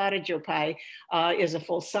 and the spotted Joe Pye is a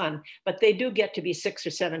full sun. But they do get to be 6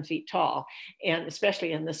 or 7 feet tall, and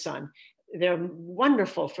especially in the sun. They're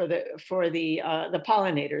wonderful for the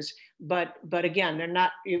pollinators, but again, they're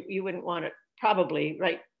not. You wouldn't want it probably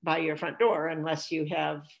right by your front door unless you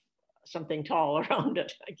have something tall around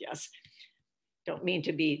it, I guess. Don't mean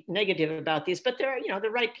to be negative about these, but they're, the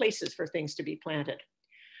right places for things to be planted.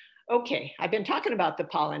 Okay, I've been talking about the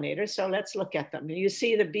pollinators, so let's look at them. You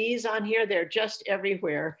see the bees on here, they're just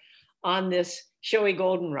everywhere on this showy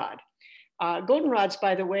goldenrod. Goldenrods,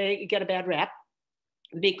 by the way, get a bad rap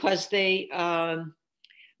because they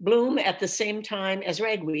bloom at the same time as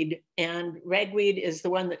ragweed, and ragweed is the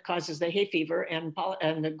one that causes the hay fever, and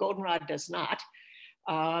the goldenrod does not.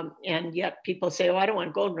 And yet people say, oh, I don't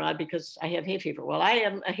want goldenrod because I have hay fever. Well, I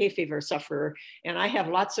am a hay fever sufferer, and I have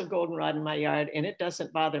lots of goldenrod in my yard, and it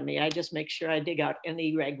doesn't bother me. I just make sure I dig out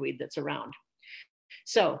any ragweed that's around.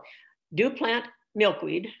 So do plant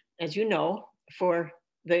milkweed, as you know, for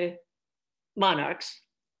the monarchs.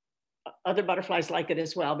 Other butterflies like it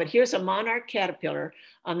as well. But here's a monarch caterpillar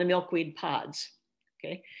on the milkweed pods.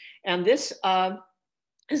 Okay, and this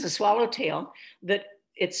is a swallowtail that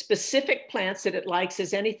its specific plants that it likes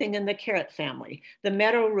is anything in the carrot family. The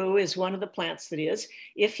meadow rue is one of the plants that is.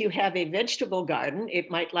 If you have a vegetable garden, it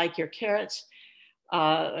might like your carrots.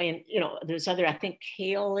 And there's other, I think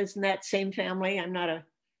kale is in that same family. I'm not a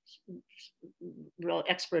real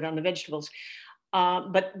expert on the vegetables.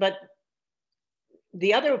 But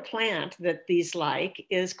the other plant that these like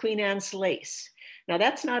is Queen Anne's lace. Now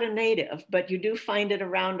that's not a native, but you do find it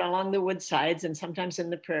around along the woodsides and sometimes in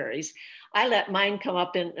the prairies. I let mine come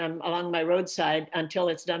up in along my roadside until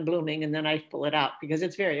it's done blooming, and then I pull it out because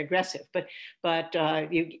it's very aggressive. But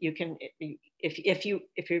you can, if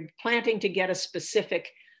you're planting to get a specific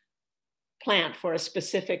plant for a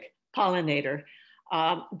specific pollinator.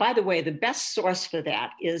 By the way, the best source for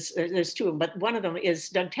that is, there's two of them, but one of them is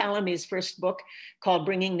Doug Tallamy's first book called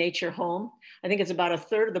Bringing Nature Home. I think it's about a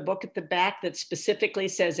third of the book at the back that specifically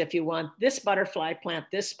says, if you want this butterfly, plant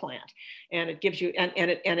this plant. And it gives you, and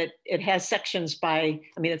it has sections by,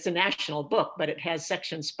 I mean, it's a national book, but it has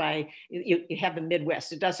sections by, you have the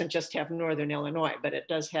Midwest. It doesn't just have Northern Illinois, but it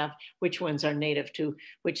does have which ones are native to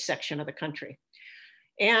which section of the country.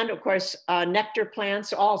 And of course, nectar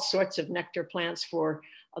plants, all sorts of nectar plants for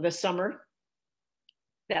the summer.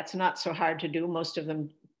 That's not so hard to do. Most of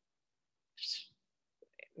them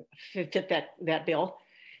fit that bill.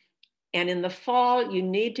 And in the fall, you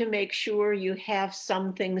need to make sure you have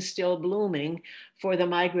some things still blooming for the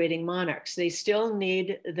migrating monarchs. They still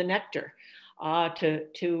need the nectar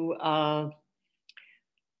to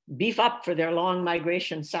beef up for their long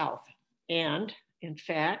migration south. And in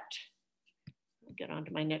fact, I'll get on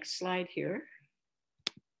to my next slide here.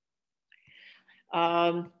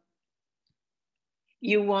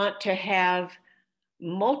 You want to have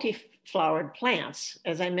multi-flowered plants.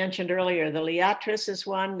 As I mentioned earlier, the liatris is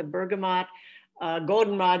one, the bergamot,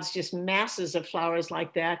 goldenrods, just masses of flowers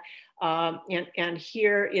like that. And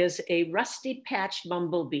here is a rusty patched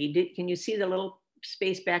bumblebee. Can you see the little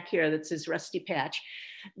space back here that says rusty patch?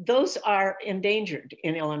 Those are endangered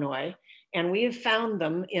in Illinois. And we have found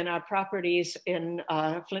them in our properties in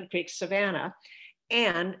Flint Creek, Savannah.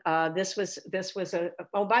 And this was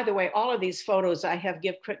oh, by the way, all of these photos I have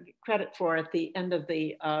give credit for at the end of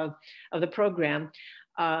the program.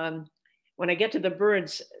 When I get to the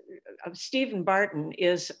birds, Stephen Barton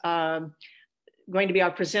is going to be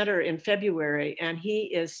our presenter in February, and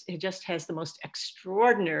he just has the most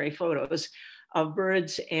extraordinary photos of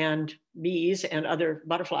birds and bees and other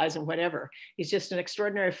butterflies and whatever. He's just an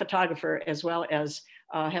extraordinary photographer, as well as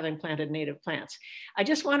having planted native plants. I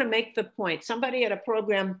just want to make the point, somebody at a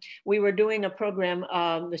program, we were doing a program,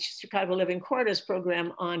 the Chicago Living Quarters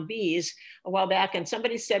program on bees a while back, and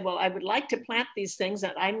somebody said, well, I would like to plant these things,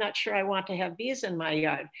 and I'm not sure I want to have bees in my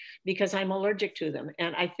yard because I'm allergic to them.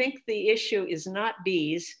 And I think the issue is not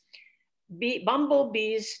bees.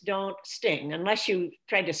 Bumblebees don't sting unless you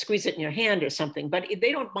try to squeeze it in your hand or something, but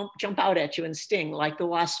they don't jump out at you and sting like the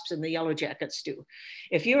wasps and the yellow jackets do.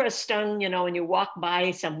 If you're stung, and you walk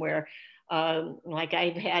by somewhere, like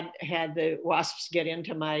I've had the wasps get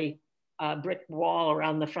into my brick wall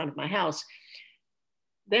around the front of my house,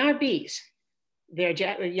 they aren't bees. They're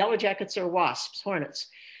yellow jackets or wasps, hornets.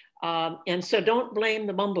 And so don't blame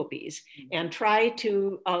the bumblebees, and try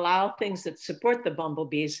to allow things that support the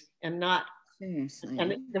bumblebees and not, and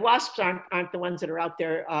the wasps aren't the ones that are out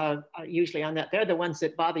there usually on that. They're the ones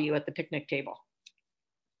that bother you at the picnic table.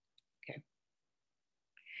 Okay.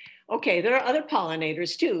 Okay, there are other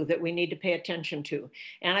pollinators too that we need to pay attention to.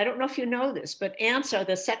 And I don't know if you know this, but ants are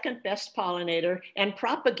the second best pollinator and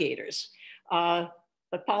propagators,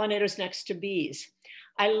 but pollinators next to bees.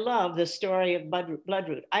 I love the story of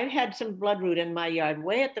bloodroot. I had some bloodroot in my yard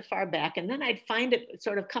way at the far back, and then I'd find it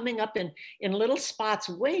sort of coming up in little spots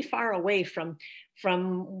way far away from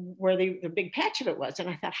where the big patch of it was. And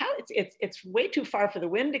I thought, it's way too far for the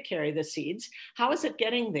wind to carry the seeds. How is it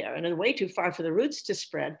getting there? And it's way too far for the roots to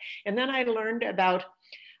spread. And then I learned about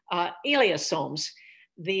elaiosomes.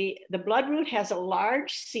 The bloodroot has a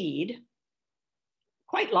large seed,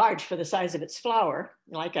 quite large for the size of its flower,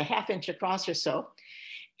 like a ½ inch across or so.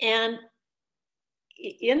 And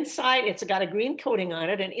inside, it's got a green coating on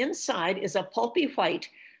it, and inside is a pulpy white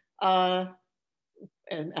a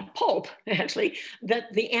pulp, actually,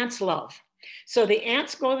 that the ants love. So the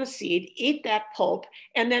ants go to the seed, eat that pulp,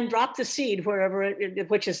 and then drop the seed wherever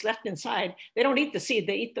which is left inside. They don't eat the seed,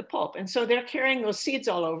 they eat the pulp. And so they're carrying those seeds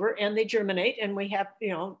all over, and they germinate, and we have,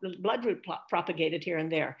 bloodroot propagated here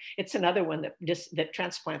and there. It's another one that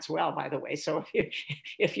transplants well, by the way. So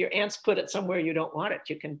if your ants put it somewhere you don't want it,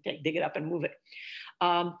 you can dig it up and move it.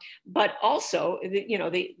 But also,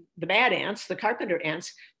 the bad ants, the carpenter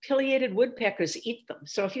ants, pileated woodpeckers eat them.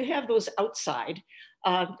 So if you have those outside,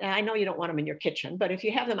 I know you don't want them in your kitchen, but if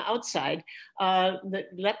you have them outside,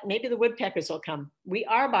 maybe the woodpeckers will come. We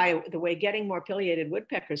are, by the way, getting more pileated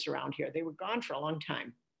woodpeckers around here. They were gone for a long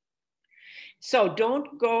time. So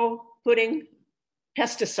don't go putting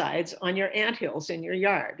pesticides on your anthills in your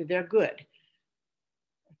yard. They're good.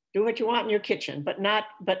 Do what you want in your kitchen, but not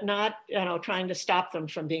trying to stop them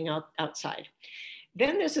from being outside.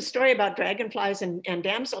 Then there's a story about dragonflies and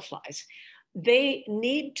damselflies. They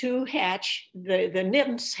need to hatch, the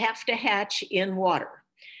nymphs have to hatch in water.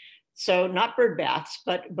 So not bird baths,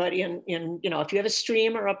 but in if you have a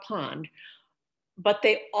stream or a pond. But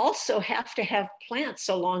they also have to have plants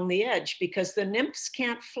along the edge because the nymphs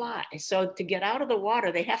can't fly. So to get out of the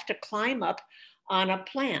water, they have to climb up on a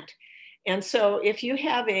plant. And so if you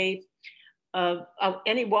have any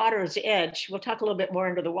water's edge, we'll talk a little bit more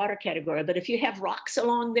into the water category, but if you have rocks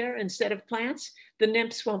along there instead of plants, the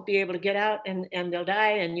nymphs won't be able to get out and they'll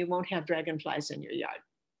die, and you won't have dragonflies in your yard.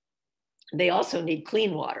 They also need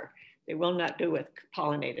clean water. They will not do with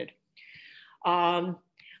pollinated. So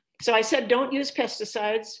I said, don't use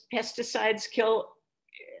pesticides. Pesticides kill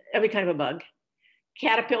every kind of a bug,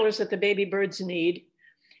 caterpillars that the baby birds need.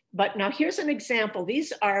 But now here's an example.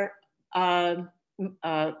 These are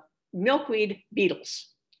milkweed beetles.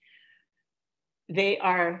 They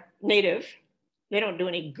are native. They don't do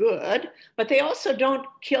any good, but they also don't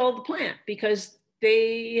kill the plant because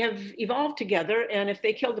they have evolved together. And if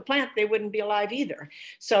they killed the plant, they wouldn't be alive either.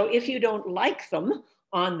 So if you don't like them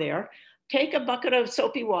on there, take a bucket of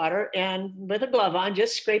soapy water and with a glove on,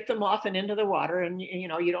 just scrape them off and into the water. And you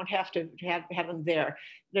don't have to have them there.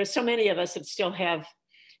 There's so many of us that still are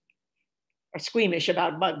squeamish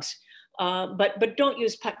about bugs. But don't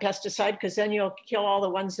use pesticide because then you'll kill all the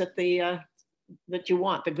ones that that you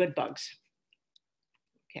want, the good bugs.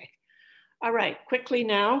 Okay. All right, quickly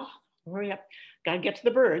now, hurry up. Got to get to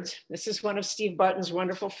the birds. This is one of Steve Barton's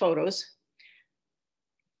wonderful photos.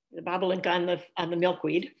 The bobolink on the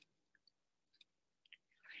milkweed.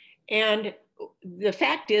 And the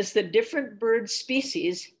fact is that different bird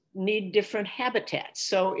species need different habitats.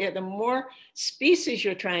 So the more species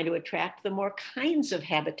you're trying to attract, the more kinds of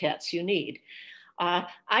habitats you need.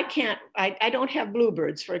 I don't have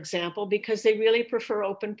bluebirds, for example, because they really prefer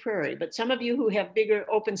open prairie. But some of you who have bigger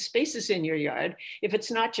open spaces in your yard, if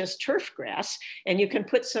it's not just turf grass, and you can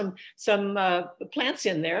put some plants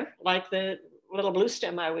in there, like the little blue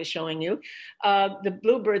stem I was showing you, the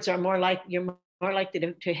bluebirds are more likely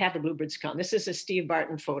to have the bluebirds come. This is a Steve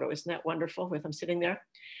Barton photo. Isn't that wonderful with them sitting there?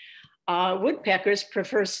 Woodpeckers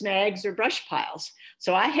prefer snags or brush piles.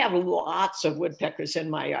 So I have lots of woodpeckers in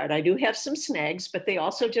my yard. I do have some snags, but they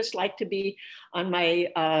also just like to be on my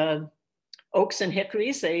oaks and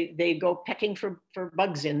hickories. They go pecking for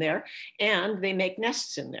bugs in there, and they make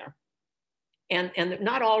nests in there. And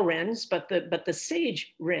not all wrens, but the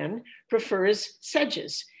sage wren prefers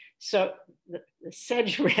sedges. So the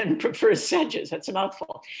sedge wren prefers sedges. That's a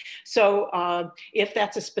mouthful. So if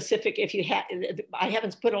that's a specific, I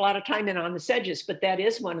haven't put a lot of time in on the sedges, but that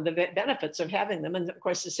is one of the benefits of having them. And of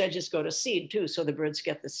course, the sedges go to seed too, so the birds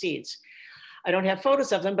get the seeds. I don't have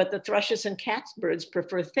photos of them, but the thrushes and catbirds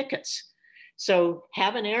prefer thickets. So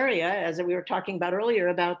have an area, as we were talking about earlier,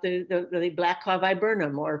 about the black claw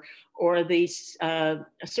viburnum or the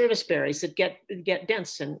service berries that get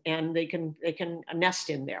dense and they can nest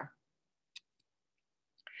in there.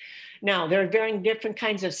 Now, there are very different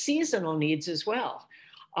kinds of seasonal needs as well.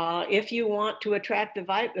 If you want to attract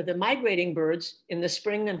the migrating birds in the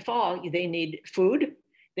spring and fall, they need food.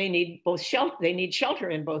 They need both shelter. They need shelter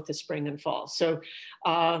in both the spring and fall. So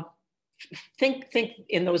think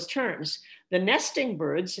in those terms. The nesting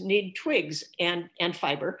birds need twigs and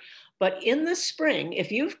fiber. But in the spring,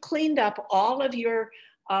 if you've cleaned up all of your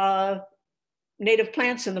native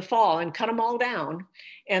plants in the fall and cut them all down,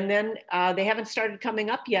 and then they haven't started coming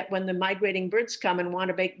up yet, when the migrating birds come and want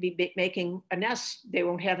to be making a nest, they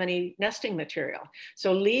won't have any nesting material.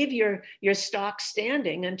 So leave your stalks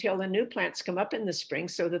standing until the new plants come up in the spring,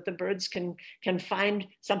 so that the birds can find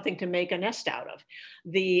something to make a nest out of.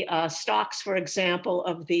 The stalks, for example,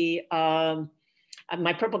 of the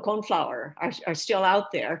my purple coneflower are still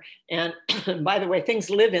out there. And by the way, things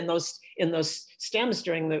live in those stems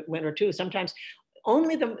during the winter too. Sometimes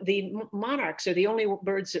only the monarchs are the only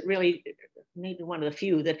birds that really, maybe one of the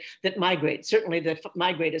few that migrate, certainly that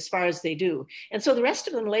migrate as far as they do. And so the rest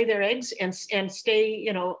of them lay their eggs and stay,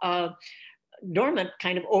 dormant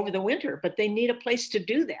kind of over the winter, but they need a place to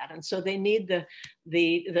do that. And so they need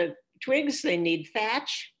the twigs, they need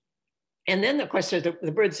thatch. And then, of course, there's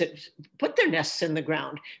the birds that put their nests in the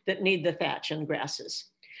ground that need the thatch and grasses.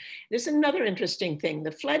 There's another interesting thing.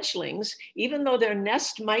 The fledglings, even though their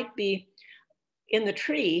nest might be in the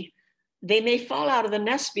tree, they may fall out of the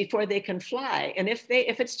nest before they can fly. And if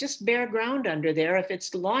it's just bare ground under there, if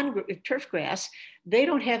it's turf grass, they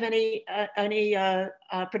don't have any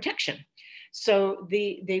protection. So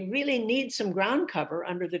they really need some ground cover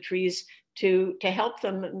under the trees to help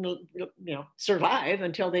them, survive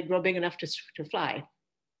until they grow big enough to fly.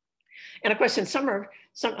 And of course, in summer,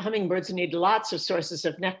 some hummingbirds need lots of sources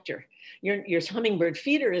of nectar. Your hummingbird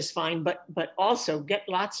feeder is fine, but also get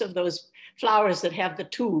lots of those flowers that have the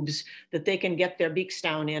tubes that they can get their beaks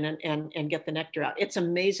down in and get the nectar out. It's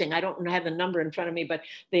amazing. I don't have the number in front of me, but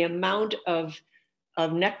the amount of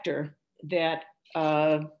nectar that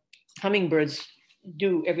hummingbirds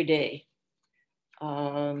do every day.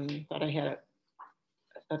 Thought I had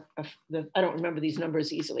I don't remember these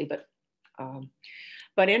numbers easily,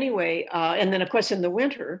 but anyway, and then of course in the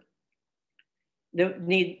winter,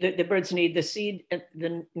 the birds need the seed,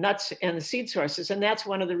 the nuts and the seed sources, and that's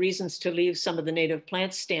one of the reasons to leave some of the native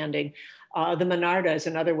plants standing. The monarda is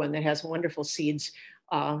another one that has wonderful seeds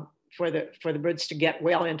for the birds to get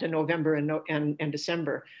well into November and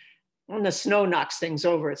December. When the snow knocks things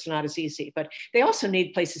over, it's not as easy. But they also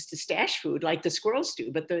need places to stash food, like the squirrels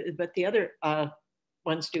do, but the other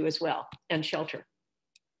ones do as well, and shelter.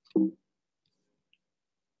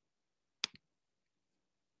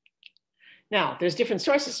 Now, there's different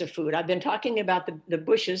sources of food. I've been talking about the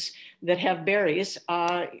bushes that have berries.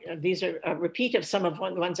 These are a repeat of some of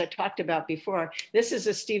the ones I talked about before. This is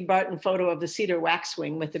a Steve Barton photo of the cedar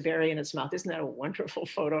waxwing with the berry in its mouth. Isn't that a wonderful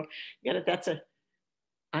photo? Get it?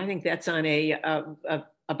 I think that's on a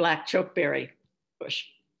black chokeberry bush.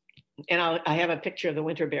 And I have a picture of the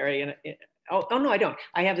winterberry. Oh no, I don't.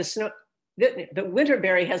 I have the snow. The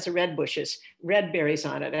winterberry has the red bushes, red berries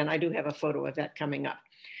on it. And I do have a photo of that coming up.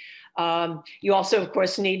 You also, of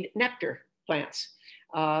course, need nectar plants.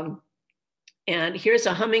 And here's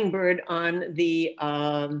a hummingbird on the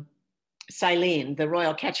silene, the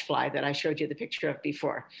royal catchfly that I showed you the picture of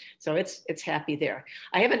before. So it's happy there.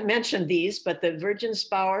 I haven't mentioned these, but the virgin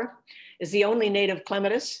spower is the only native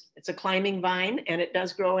clematis. It's a climbing vine, and it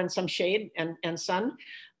does grow in some shade and sun.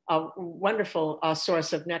 A wonderful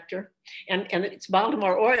source of nectar. And it's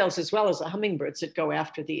Baltimore orioles as well as the hummingbirds that go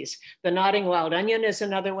after these. The nodding wild onion is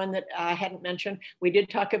another one that I hadn't mentioned. We did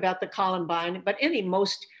talk about the columbine, but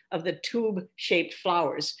most of the tube-shaped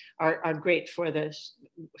flowers are great for the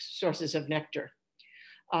sources of nectar.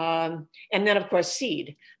 And then, of course,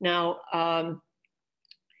 seed. Now,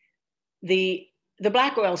 the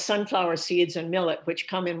black oil sunflower seeds and millet, which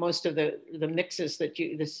come in most of the mixes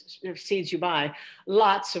the seeds you buy,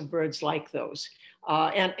 lots of birds like those.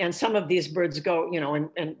 And some of these birds go,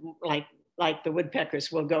 and like the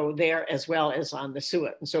woodpeckers will go there as well as on the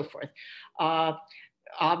suet and so forth.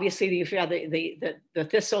 Obviously, you've got the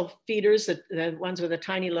thistle feeders, the ones with the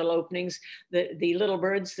tiny little openings, the little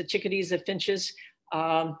birds, the chickadees, the finches,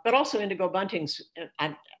 but also indigo buntings.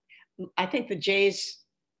 I think the jays,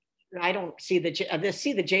 I don't see I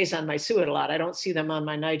see the jays on my suet a lot. I don't see them on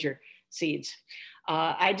my Niger seeds.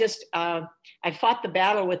 I fought the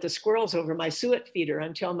battle with the squirrels over my suet feeder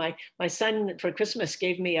until my son for Christmas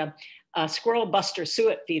gave me a squirrel buster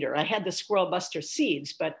suet feeder. I had the squirrel buster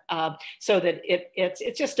seeds, but so that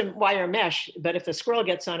it's just a wire mesh, but if the squirrel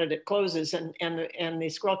gets on it, it closes and the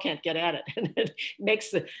squirrel can't get at it. And it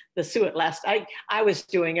makes the suet last. I was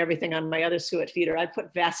doing everything on my other suet feeder. I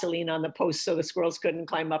put Vaseline on the post so the squirrels couldn't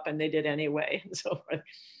climb up, and they did anyway, and so forth.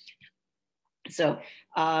 So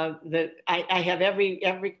I have every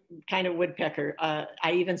kind of woodpecker.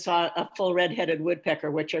 I even saw a full red-headed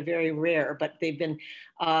woodpecker, which are very rare, but they've been,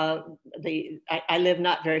 I live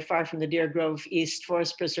not very far from the Deer Grove East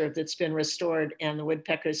Forest Preserve that's been restored, and the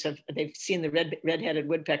woodpeckers they've seen the red-headed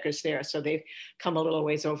woodpeckers there. So they've come a little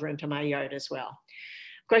ways over into my yard as well.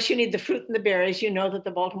 Of course, you need the fruit and the berries. You know that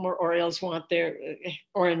the Baltimore Orioles want their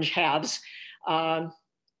orange halves.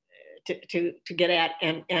 To get at,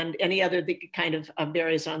 and any other kind of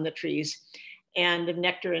berries on the trees, and the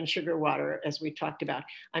nectar and sugar water, as we talked about.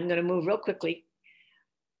 I'm going to move real quickly.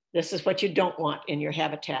 This is what you don't want in your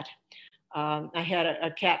habitat. I had a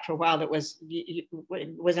cat for a while that was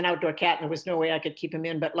an outdoor cat, and there was no way I could keep him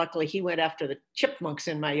in, but luckily he went after the chipmunks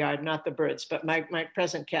in my yard, not the birds. But my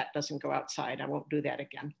present cat doesn't go outside. I won't do that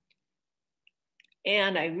again.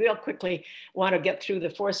 And I real quickly want to get through the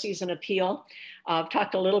 4-season appeal. I've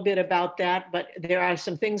talked a little bit about that, but there are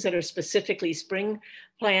some things that are specifically spring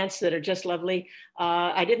plants that are just lovely.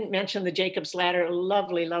 I didn't mention the Jacob's Ladder,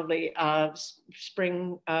 lovely, lovely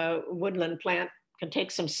spring woodland plant, can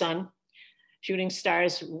take some sun. Shooting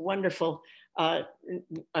stars, wonderful, a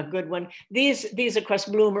good one. These of course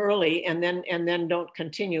bloom early and then don't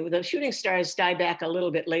continue. The shooting stars die back a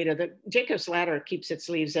little bit later. The Jacob's Ladder keeps its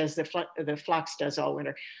leaves as the phlox does all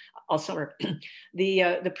winter, all summer.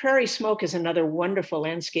 The prairie smoke is another wonderful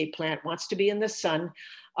landscape plant, wants to be in the sun.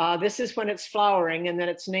 This is when it's flowering, and then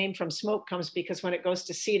its name from smoke comes because when it goes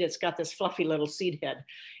to seed, it's got this fluffy little seed head,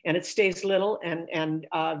 and it stays little and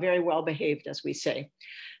very well behaved, as we say.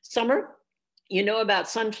 Summer, you know about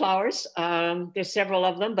sunflowers. There's several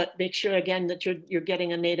of them, but make sure again that you're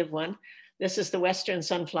getting a native one. This is the Western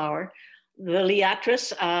sunflower. The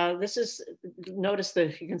liatris, this is, notice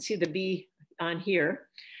you can see the bee on here.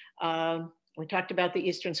 We talked about the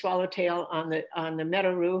Eastern swallowtail on the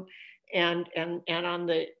meadow rue and on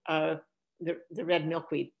the red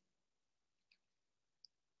milkweed.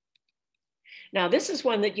 Now, this is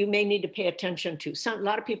one that you may need to pay attention to. A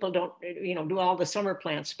lot of people don't, do all the summer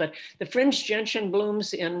plants, but the fringed gentian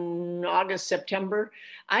blooms in August, September.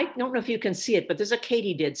 I don't know if you can see it, but there's a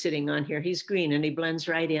katydid sitting on here. He's green and he blends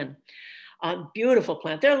right in. Beautiful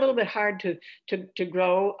plant. They're a little bit hard to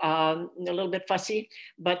grow, a little bit fussy,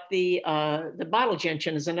 but the bottle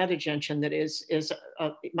gentian is another gentian that is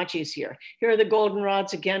much easier. Here are the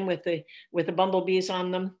goldenrods again with the bumblebees on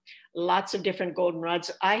them. Lots of different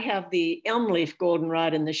goldenrods. I have the elm leaf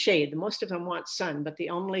goldenrod in the shade. Most of them want sun, but the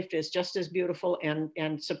elm leaf is just as beautiful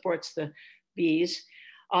and supports the bees.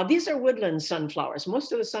 These are woodland sunflowers.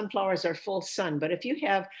 Most of the sunflowers are full sun, but if you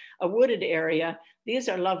have a wooded area, these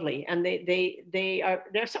are lovely, and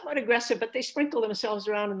they're somewhat aggressive, but they sprinkle themselves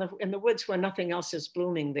around in the woods when nothing else is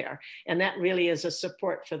blooming there, and that really is a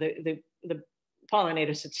support for the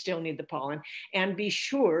pollinators that still need the pollen. And be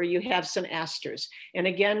sure you have some asters. And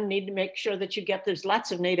again, need to make sure that there's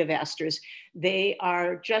lots of native asters. They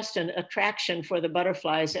are just an attraction for the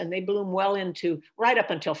butterflies, and they bloom well right up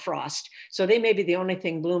until frost. So they may be the only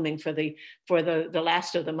thing blooming for the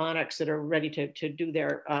last of the monarchs that are ready to do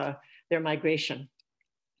their migration.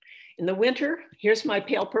 In the winter, here's my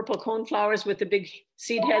pale purple coneflowers with the big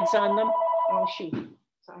seed heads on them. Oh shoot,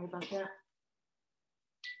 sorry about that.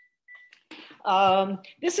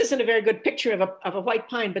 This isn't a very good picture of a white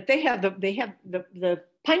pine, but they have the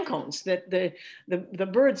pine cones that the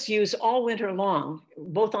birds use all winter long,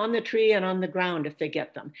 both on the tree and on the ground if they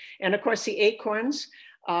get them. And of course the acorns,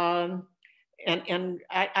 and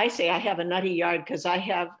I say I have a nutty yard because I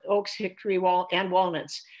have oaks, hickory, and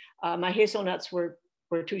walnuts. My hazelnuts were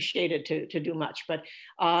too shaded to do much, but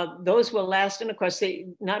those will last. And of course, they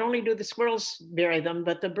not only do the squirrels bury them,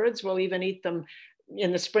 but the birds will even eat them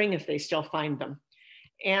in the spring if they still find them.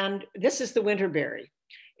 And this is the winterberry.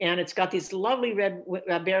 And it's got these lovely red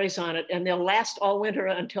berries on it, and they'll last all winter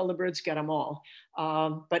until the birds get them all.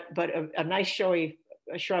 But a nice showy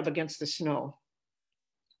shrub against the snow.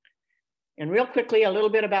 And real quickly, a little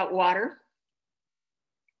bit about water.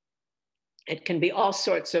 It can be all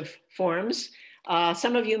sorts of forms.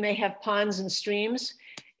 Some of you may have ponds and streams.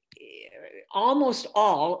 Almost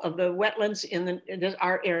all of the wetlands in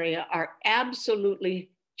our area are absolutely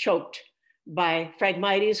choked by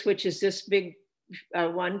Phragmites, which is this big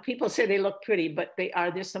one. People say they look pretty, but they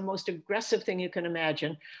are the most aggressive thing you can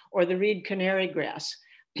imagine, or the reed canary grass.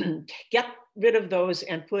 Get rid of those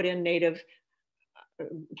and put in native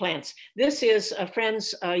plants. This is a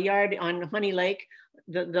friend's yard on Honey Lake.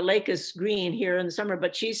 The lake is green here in the summer,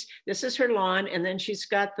 but this is her lawn, and then she's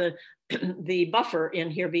got the the buffer in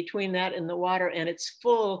here between that and the water, and it's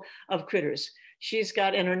full of critters. She's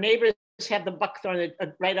got, and her neighbors have the buckthorn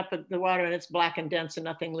right up at the water, and it's black and dense and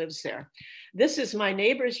nothing lives there. This is my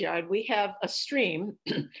neighbor's yard. We have a stream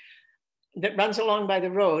that runs along by the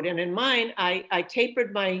road. And in mine, I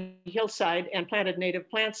tapered my hillside and planted native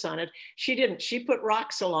plants on it. She didn't. She put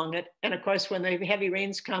rocks along it. And of course, when the heavy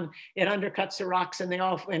rains come, it undercuts the rocks and they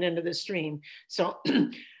all went into the stream. So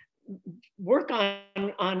work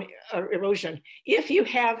on erosion. If you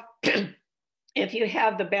have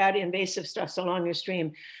the bad invasive stuffs along your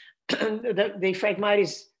stream, the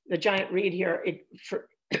Phragmites, the giant reed here,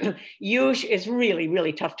 is really,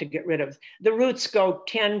 really tough to get rid of. The roots go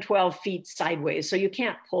 10, 12 feet sideways, so you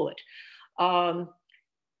can't pull it.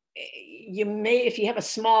 You may, if you have a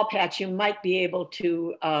small patch, you might be able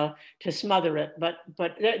to smother it, but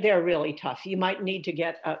they're really tough. You might need to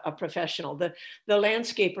get a professional. The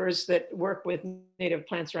landscapers that work with native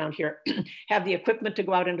plants around here have the equipment to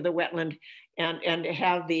go out into the wetland and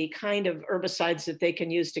have the kind of herbicides that they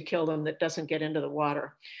can use to kill them that doesn't get into the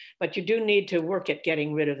water. But you do need to work at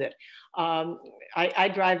getting rid of it.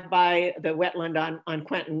 I drive by the wetland on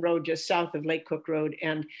Quentin Road, just south of Lake Cook Road.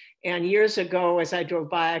 And years ago, as I drove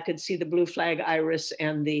by, I could see the blue flag iris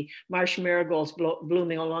and the marsh marigolds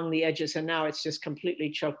blooming along the edges. And now it's just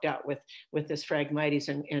completely choked out with this Phragmites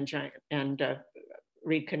and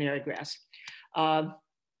reed canary grass.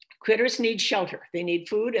 Critters need shelter. They need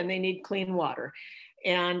food and they need clean water.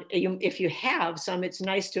 And if you have some, it's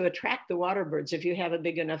nice to attract the water birds if you have a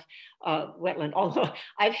big enough wetland. Although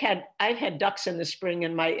I've had ducks in the spring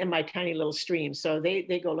in my tiny little stream, so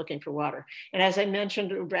they go looking for water. And as I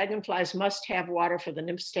mentioned, dragonflies must have water for the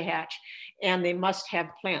nymphs to hatch, and they must have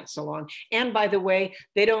plants along. And by the way,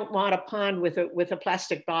 they don't want a pond with a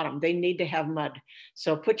plastic bottom. They need to have mud.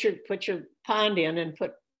 So put your pond in and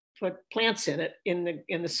put plants in it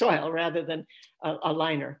in the soil rather than a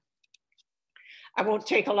liner. I won't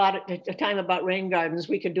take a lot of time about rain gardens.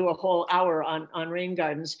 We could do a whole hour on rain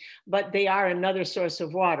gardens, but they are another source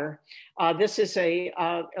of water. This is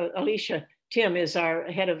Alicia Tim is our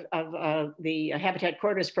head of the Habitat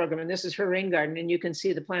Corridors program, and this is her rain garden, and you can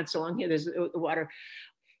see the plants along here. There's the water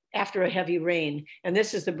after a heavy rain. And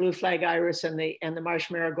this is the blue flag iris and the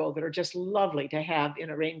marsh marigold that are just lovely to have in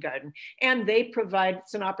a rain garden. And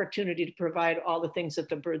it's an opportunity to provide all the things that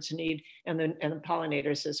the birds need and the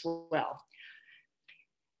pollinators as well.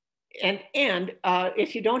 And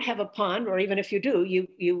if you don't have a pond, or even if you do,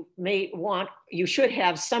 you should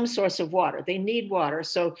have some source of water. They need water.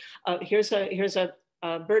 So here's a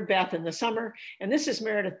bird bath in the summer. And this is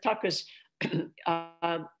Meredith Tucker's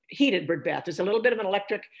heated bird bath. There's a little bit of an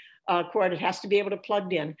electric cord. It has to be able to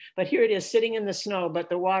plug in, but here it is sitting in the snow, but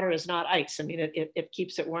the water is not ice. I mean, it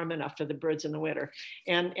keeps it warm enough for the birds in the winter.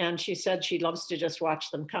 And she said she loves to just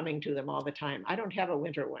watch them coming to them all the time. I don't have a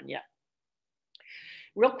winter one yet.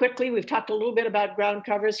 Real quickly, we've talked a little bit about ground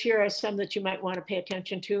covers. Here are some that you might want to pay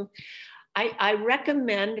attention to. I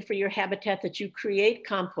recommend for your habitat that you create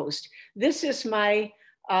compost. This is my,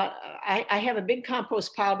 I have a big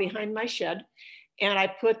compost pile behind my shed, and I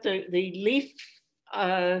put the leaf,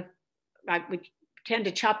 we tend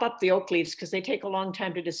to chop up the oak leaves because they take a long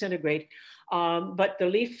time to disintegrate. But the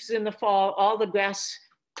leaves in the fall, all the grass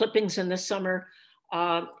clippings in the summer.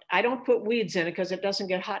 I don't put weeds in it because it doesn't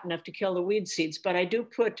get hot enough to kill the weed seeds, but I do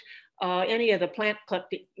put any of the plant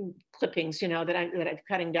clippings, that I'm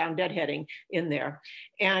cutting down, deadheading in there.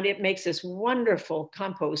 And it makes this wonderful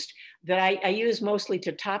compost that I use mostly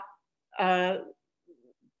to top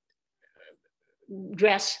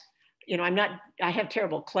dress. I have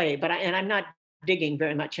terrible clay, and I'm not digging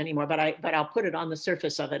very much anymore, but I'll put it on the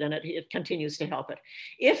surface of it, and it continues to help it.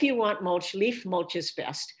 If you want mulch, leaf mulch is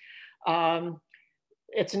best.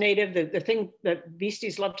 It's native, the thing that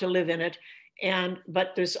beasties love to live in it.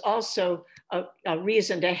 But there's also a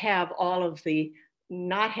reason to have all of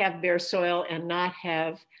not have bare soil and not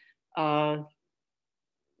have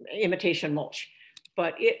imitation mulch.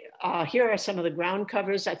 But here are some of the ground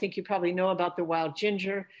covers. I think you probably know about the wild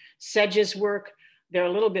ginger. Sedges work. They're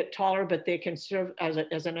a little bit taller, but they can serve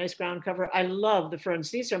as a nice ground cover. I love the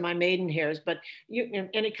ferns. These are my maidenhairs, but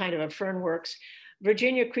any kind of a fern works.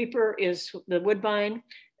 Virginia creeper is the woodbine.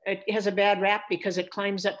 It has a bad rap because it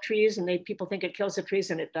climbs up trees, and people think it kills the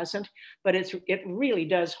trees, and it doesn't. But it really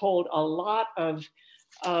does hold a lot of,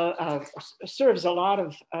 serves a lot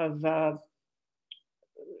of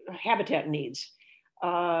habitat needs.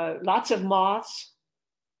 Lots of moths.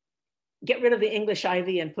 Get rid of the English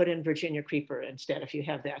ivy and put in Virginia creeper instead if you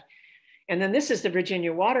have that. And then this is the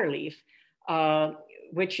Virginia waterleaf,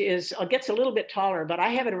 which gets a little bit taller, but I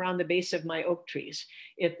have it around the base of my oak trees.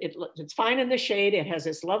 It's fine in the shade. It has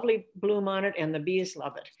this lovely bloom on it, and the bees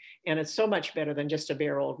love it. And it's so much better than just a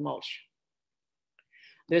bare old mulch.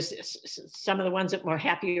 There's some of the ones that are more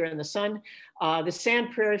happier in the sun. The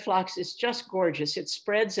sand prairie phlox is just gorgeous. It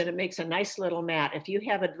spreads and it makes a nice little mat. If you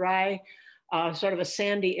have a dry, sort of a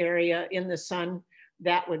sandy area in the sun,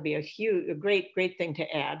 that would be a great thing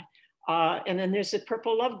to add. And then there's the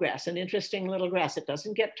purple lovegrass, an interesting little grass. It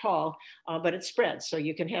doesn't get tall, but it spreads. So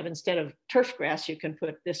you can have, instead of turf grass, you can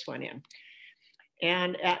put this one in.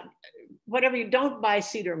 And whatever, you don't buy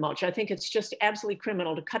cedar mulch. I think it's just absolutely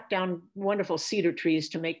criminal to cut down wonderful cedar trees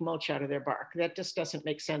to make mulch out of their bark. That just doesn't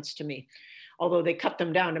make sense to me. Although they cut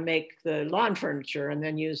them down to make the lawn furniture and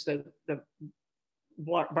then use the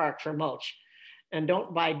bark for mulch. And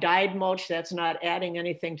don't buy dyed mulch. That's not adding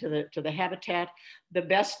anything to the habitat. The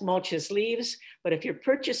best mulch is leaves, but if you're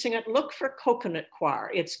purchasing it, look for coconut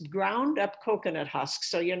coir. It's ground up coconut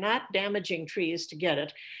husks, so you're not damaging trees to get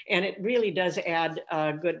it. And it really does add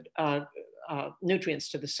good nutrients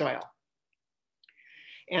to the soil.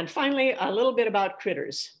 And finally, a little bit about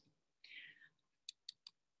critters.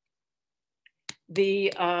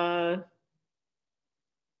 The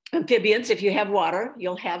amphibians, if you have water,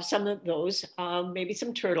 you'll have some of those, maybe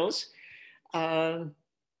some turtles.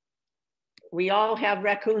 We all have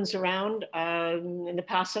raccoons around, and the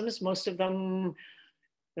possums, most of them,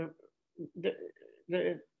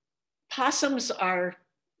 the possums are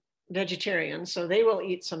vegetarian, so they will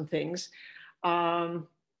eat some things.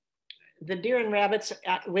 The deer and rabbits,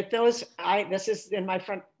 with those, this is in my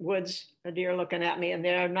front woods, a deer looking at me, and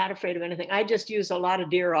they're not afraid of anything. I just use a lot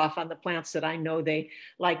of deer off on the plants that I know they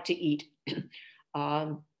like to eat.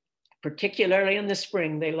 Particularly in the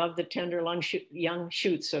spring, they love the tender young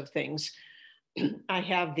shoots of things. I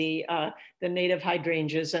have the native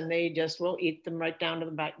hydrangeas, and they just will eat them right down to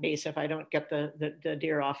the base if I don't get the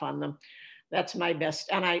deer off on them. That's my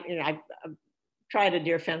best. And I tried a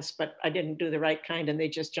deer fence, but I didn't do the right kind, and they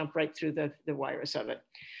just jump right through the wires of it.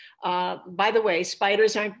 By the way,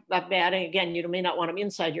 spiders aren't that bad. And again, you may not want them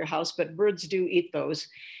inside your house, but birds do eat those.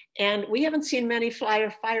 And we haven't seen many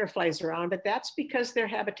fireflies around, but that's because their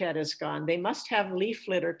habitat is gone. They must have leaf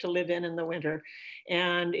litter to live in the winter.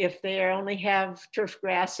 And if they only have turf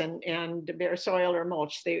grass and bare soil or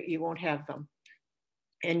mulch, you won't have them.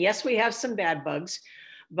 And yes, we have some bad bugs.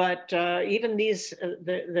 But even these,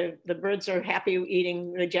 the birds are happy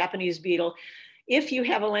eating the Japanese beetle. If you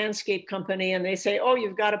have a landscape company and they say, oh,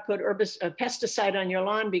 you've got to put a pesticide on your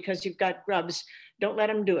lawn because you've got grubs, don't let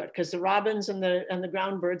them do it, because the robins and the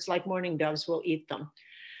ground birds, like mourning doves, will eat them.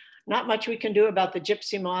 Not much we can do about the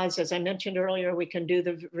gypsy moths. As I mentioned earlier, we can do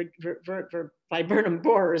the viburnum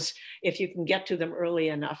borers if you can get to them early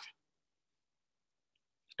enough.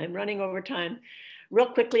 I'm running over time. Real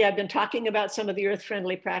quickly, I've been talking about some of the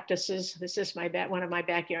earth-friendly practices. This is one of my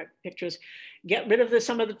backyard pictures. Get rid of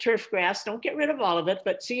some of the turf grass. Don't get rid of all of it,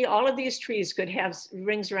 but see, all of these trees could have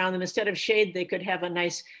rings around them. Instead of shade, they could have a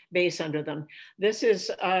nice base under them. This is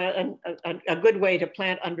a good way to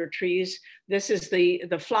plant under trees. This is the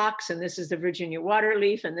phlox, and this is the Virginia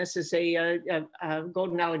waterleaf, and this is a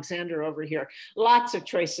golden Alexander over here. Lots of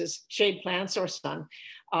choices, shade plants or sun.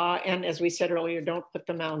 And as we said earlier, don't put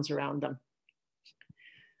the mounds around them.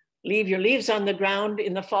 Leave your leaves on the ground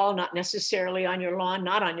in the fall, not necessarily on your lawn,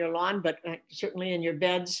 not on your lawn, but certainly in your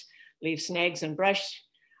beds. Leave snags and brush.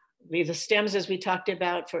 Leave the stems, as we talked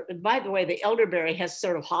about. By the way, the elderberry has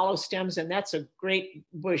sort of hollow stems, and that's a great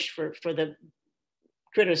bush for the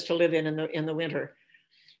critters to live in the winter.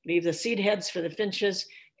 Leave the seed heads for the finches.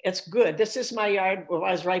 It's good. This is my yard. Well,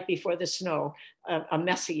 I was right before the snow, a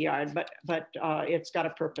messy yard, but it's got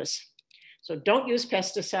a purpose. So don't use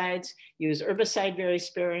pesticides, use herbicide very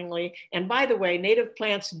sparingly. And by the way, native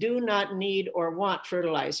plants do not need or want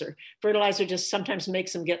fertilizer. Fertilizer just sometimes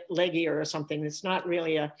makes them get leggier or something. It's not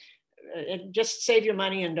really just save your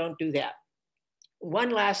money and don't do that. One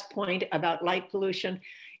last point about light pollution.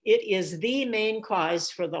 It is the main cause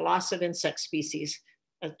for the loss of insect species,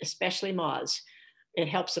 especially moths. It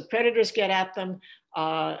helps the predators get at them.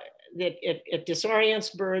 It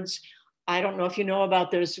disorients birds. I don't know if you know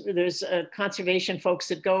about, there's conservation folks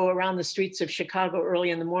that go around the streets of Chicago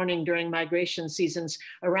early in the morning during migration seasons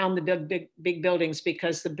around the big buildings,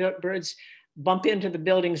 because the birds bump into the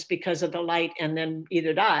buildings because of the light and then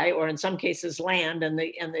either die or in some cases land, and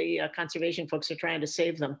the conservation folks are trying to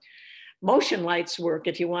save them. Motion lights work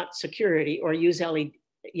if you want security, or use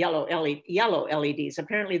yellow LEDs.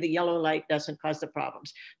 Apparently the yellow light doesn't cause the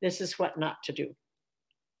problems. This is what not to do.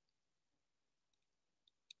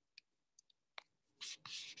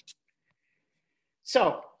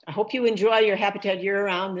 So I hope you enjoy your habitat year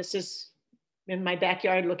round. This is in my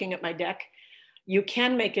backyard looking at my deck. You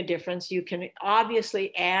can make a difference. You can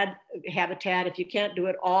obviously add habitat. If you can't do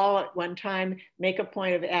it all at one time, make a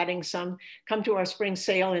point of adding some. Come to our spring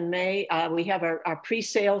sale in May. We have our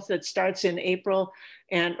pre-sales that starts in April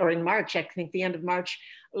or in March, I think the end of March.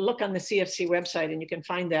 Look on the CFC website and you can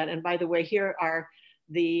find that. And by the way, here are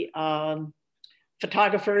the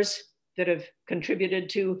photographers that have contributed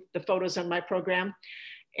to the photos on my program.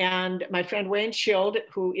 And my friend Wayne Schild,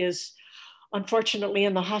 who is unfortunately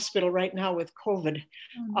in the hospital right now with COVID.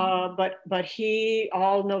 But he,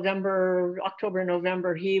 all October,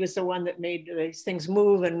 November, he was the one that made these things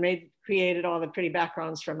move and created all the pretty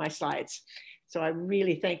backgrounds for my slides. So I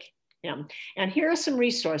really thank him. And here are some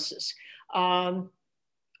resources.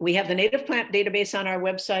 We have the native plant database on our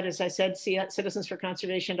website, as I said,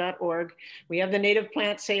 citizensforconservation.org. We have the native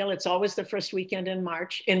plant sale. It's always the first weekend in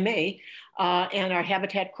May. And our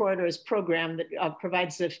Habitat Corridors program that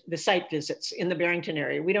provides the site visits in the Barrington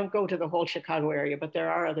area. We don't go to the whole Chicago area, but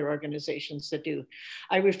there are other organizations that do.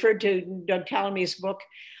 I referred to Doug Tallamy's book.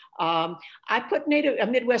 I put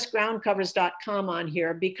MidwestGroundCovers.com on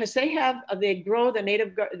here because they grow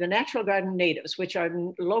the natural garden natives, which are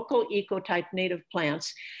local eco-type native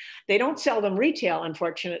plants. They don't sell them retail,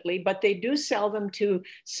 unfortunately, but they do sell them to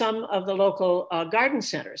some of the local garden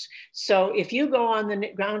centers. So if you go on the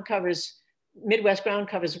Midwest Ground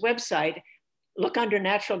Covers website, look under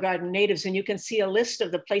natural garden natives and you can see a list of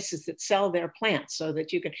the places that sell their plants so that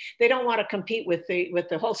they don't want to compete with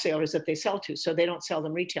the wholesalers that they sell to, so they don't sell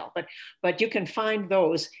them retail, but you can find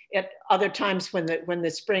those at other times when the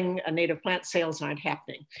spring native plant sales aren't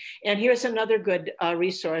happening. And here's another good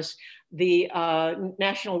resource. The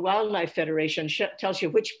National Wildlife Federation tells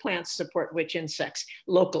you which plants support which insects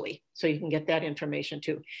locally, so you can get that information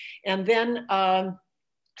too. And then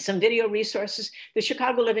some video resources. The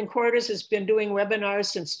Chicago Living Quarters has been doing webinars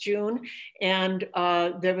since June. And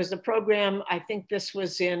there was a program, I think this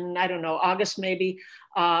was in, I don't know, August maybe.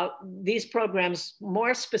 These programs,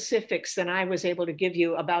 more specifics than I was able to give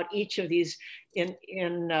you about each of these in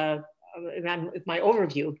my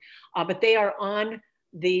overview. But they are on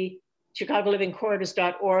the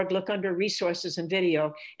ChicagoLivingQuarters.org. Look under resources and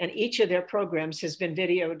video, and each of their programs has been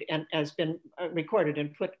videoed and has been recorded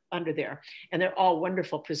and put under there. And they're all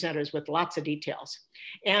wonderful presenters with lots of details.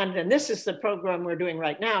 And this is the program we're doing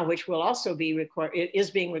right now, which will also be recorded. It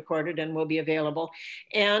is being recorded and will be available.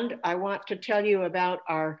 And I want to tell you about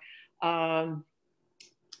our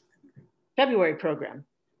February program.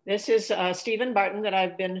 This is Stephen Barton that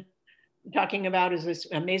I've been talking about, is this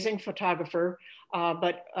amazing photographer,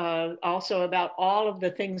 but also about all of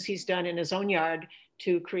the things he's done in his own yard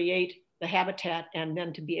to create the habitat and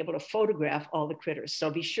then to be able to photograph all the critters.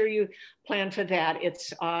 So be sure you plan for that.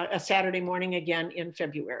 It's a Saturday morning again in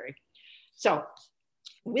February. So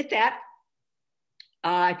with that,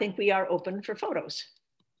 I think we are open for photos.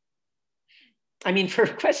 I mean, for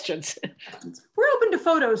questions. We're open to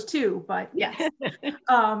photos too, but yeah.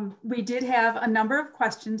 We did have a number of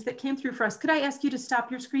questions that came through for us. Could I ask you to stop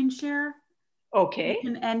your screen share? Okay.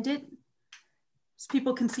 You can end it so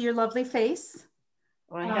people can see your lovely face.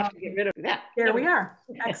 Well, I have to get rid of that. There we are.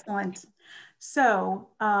 Excellent. So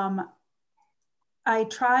I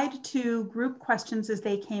tried to group questions as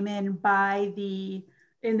they came in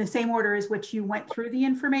in the same order as which you went through the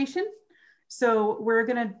information. So we're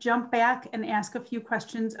going to jump back and ask a few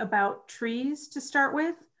questions about trees to start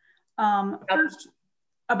with. First,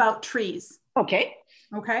 about trees. Okay.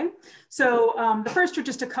 Okay. So the first are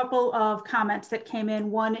just a couple of comments that came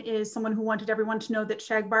in. One is someone who wanted everyone to know that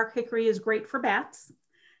shagbark hickory is great for bats.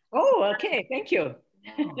 Oh, okay. Thank you.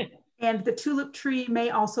 And the tulip tree may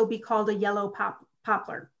also be called a yellow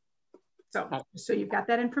poplar. So you've got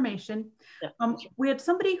that information. We had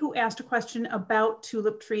somebody who asked a question about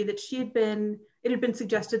tulip tree that it had been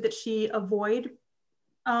suggested that she avoid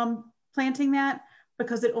planting that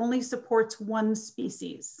because it only supports one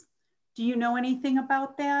species. Do you know anything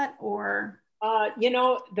about that, or? You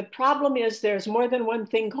know, the problem is there's more than one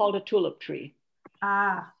thing called a tulip tree.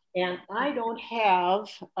 Ah. And I don't have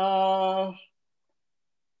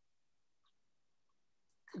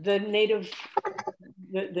the native,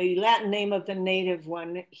 the Latin name of the native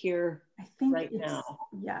one here right now.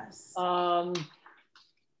 Yes. But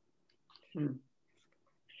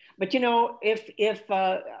you know, if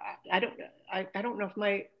I don't know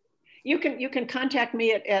if you can contact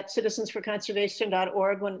me at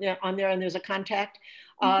citizensforconservation.org on there, and there's a contact.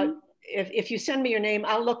 If you send me your name,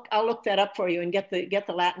 I'll look that up for you and get the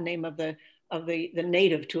Latin name of the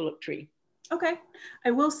native tulip tree. Okay.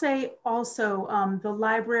 I will say also, the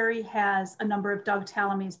library has a number of Doug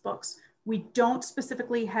Tallamy's books We don't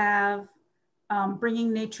specifically have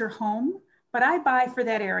Bringing Nature Home, but I buy for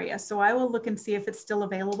that area. So I will look and see if it's still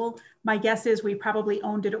available. My guess is we probably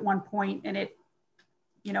owned it at one point and it,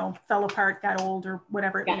 you know, fell apart, got old or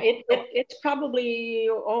whatever. Yeah, it's probably,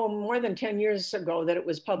 more than 10 years ago that it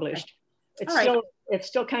was published. It's it's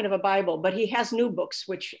still kind of a Bible, but he has new books,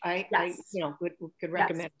 which I could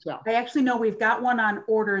recommend as well. I actually know we've got one on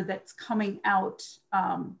order that's coming out,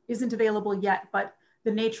 isn't available yet, but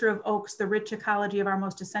The Nature of Oaks, the Rich Ecology of Our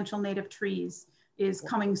Most Essential Native Trees is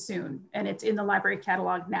coming soon. And it's in the library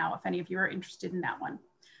catalog now, if any of you are interested in that one.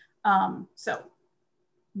 So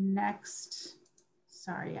next,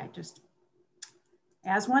 sorry, I just,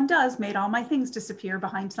 as one does, made all my things disappear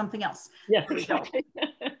behind something else. Yeah, exactly.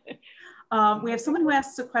 We have someone who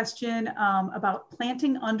asks a question about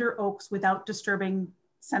planting under oaks without disturbing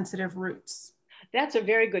sensitive roots. That's a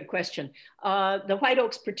very good question. The white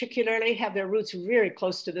oaks particularly have their roots very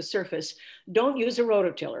close to the surface. Don't use a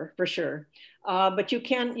rototiller for sure, but you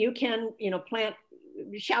can plant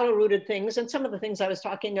shallow rooted things, and some of the things I was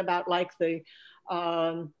talking about, like the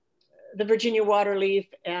Virginia waterleaf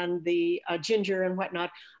and the ginger and whatnot,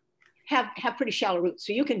 have pretty shallow roots.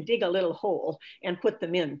 So you can dig a little hole and put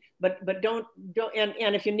them in, but don't,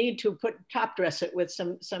 and if you need to top dress it with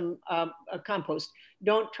some compost,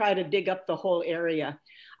 don't try to dig up the whole area.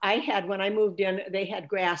 When I moved in, they had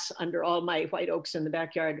grass under all my white oaks in the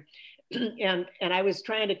backyard. and I was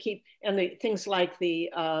trying to keep, and the things like the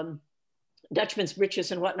Dutchman's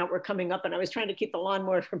breeches and whatnot were coming up, and I was trying to keep the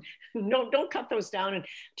lawnmower from, no, don't cut those down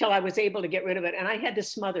until I was able to get rid of it. And I had to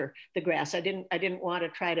smother the grass. I didn't want to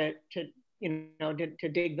try to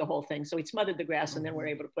dig the whole thing. So we smothered the grass, and then we're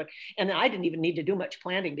able to and I didn't even need to do much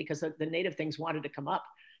planting because the native things wanted to come up.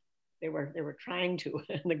 They were trying to,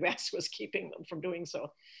 and the grass was keeping them from doing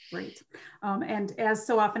so. Great. And as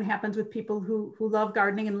so often happens with people who love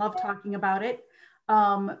gardening and love talking about it,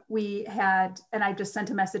 we had, and I just sent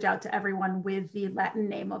a message out to everyone with the Latin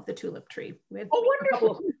name of the tulip tree. With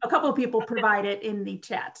wonderful. A couple of people provide it in the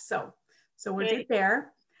chat. So we're good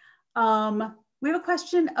there. We have a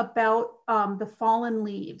question about the fallen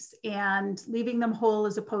leaves and leaving them whole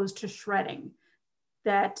as opposed to shredding.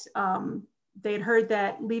 That they'd heard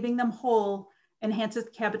that leaving them whole enhances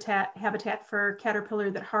habitat for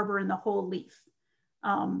caterpillar that harbor in the whole leaf.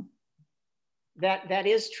 That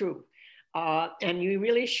is true. And you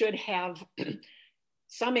really should have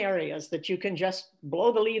some areas that you can just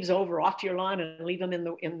blow the leaves over off your lawn and leave them in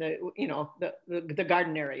the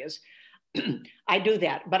garden areas. I do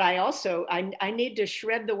that, but I need to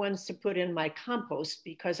shred the ones to put in my compost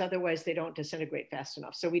because otherwise they don't disintegrate fast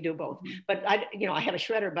enough. So we do both. But I have a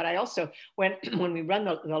shredder, but I also, when we run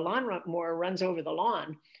the lawnmower runs over the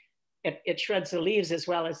lawn, it shreds the leaves as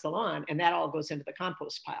well as the lawn, and that all goes into the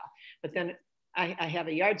compost pile. But then I have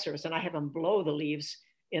a yard service, and I have them blow the leaves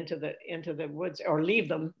into the woods, or leave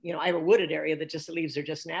them. I have a wooded area that just the leaves are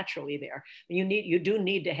just naturally there. You do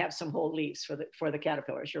need to have some whole leaves for the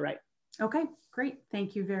caterpillars. You're right. Okay, great.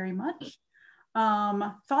 Thank you very much.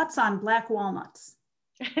 Thoughts on black walnuts?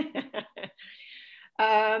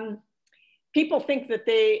 People think that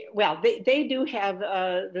they do have,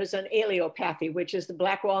 there's an allelopathy, which is the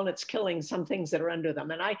black walnuts killing some things that are under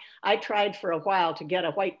them. And I tried for a while to get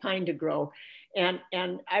a white pine to grow. And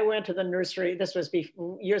I went to the nursery, this was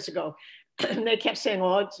years ago, and they kept saying,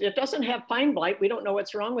 well, it doesn't have pine blight. We don't know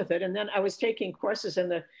what's wrong with it. And then I was taking courses in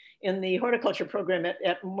the horticulture program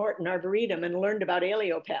at Morton Arboretum and learned about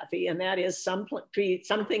allelopathy. And that is some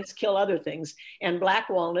things kill other things, and black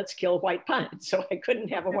walnuts kill white pine. So I couldn't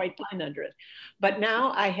have a white pine under it. But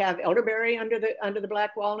now I have elderberry under the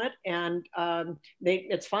black walnut, and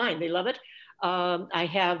it's fine. They love it. I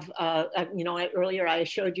have, earlier I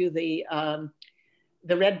showed you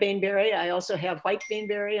the red baneberry. I also have white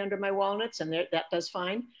baneberry under my walnuts, and that does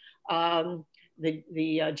fine.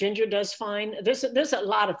 The ginger does fine. There's a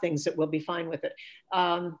lot of things that will be fine with it.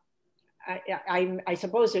 I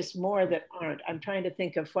suppose there's more that aren't. I'm trying to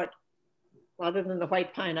think of what, other than the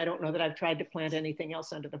white pine, I don't know that I've tried to plant anything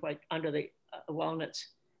else under the walnuts.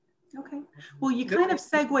 Okay, well, you kind of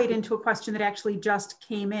segued into a question that actually just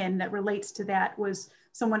came in that relates to that. Was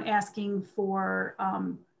someone asking for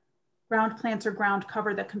ground plants or ground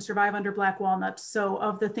cover that can survive under black walnuts. So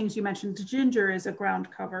of the things you mentioned, ginger is a ground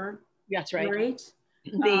cover. That's right. Right.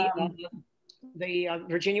 The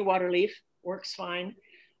Virginia waterleaf works fine.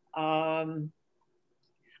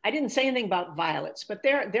 I didn't say anything about violets, but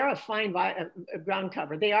they're a fine ground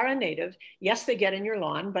cover. They are a native. Yes, they get in your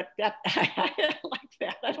lawn, but that I like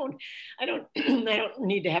that. I don't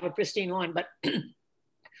need to have a pristine lawn, but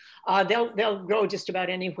they'll grow just about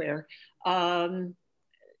anywhere.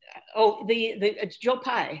 Oh, the Joe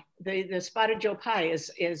Pye, the spotted Joe Pye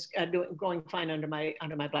is going fine under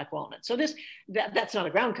my black walnut. So that's not a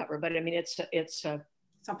ground cover, but I mean it's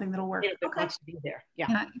something that'll work. It wants to be there.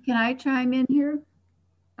 Yeah. Can I chime in here?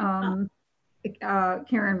 Karen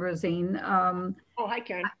Rosine. Oh, hi,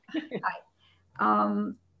 Karen.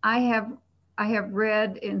 Hi. I have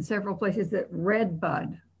read in several places that red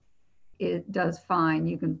bud, it does fine.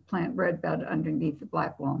 You can plant red bud underneath the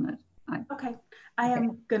black walnut. Okay, I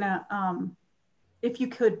am gonna, if you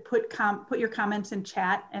could put your comments in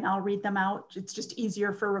chat and I'll read them out. It's just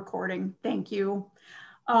easier for recording. Thank you.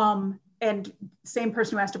 And same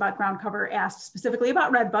person who asked about ground cover asked specifically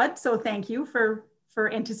about red bud. So thank you for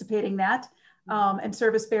anticipating that. And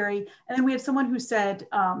serviceberry. And then we have someone who said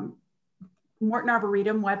Morton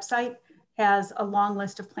Arboretum website has a long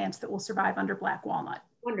list of plants that will survive under black walnut.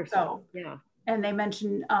 Wonderful. So, yeah. And they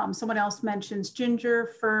mention, someone else mentions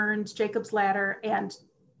ginger, ferns, Jacob's ladder, and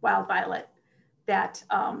wild violet that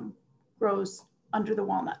grows under the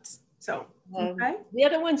walnuts. So, okay. The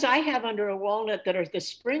other ones I have under a walnut that are the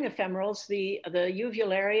spring ephemerals, the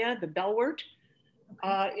uvularia, the bellwort,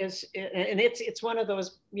 it's one of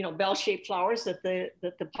those bell-shaped flowers that the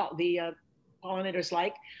pollinators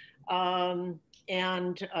like,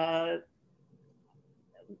 and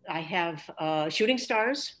I have shooting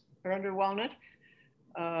stars are under walnut.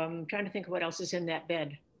 I'm trying to think of what else is in that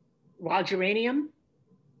bed. Wild geranium.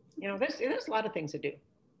 There's a lot of things to do.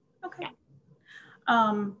 Okay.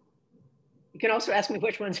 Yeah. You can also ask me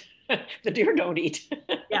which ones the deer don't eat.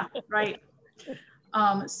 Yeah, right.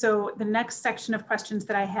 So the next section of questions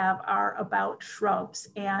that I have are about shrubs,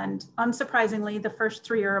 and unsurprisingly, the first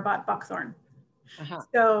three are about buckthorn. Uh-huh.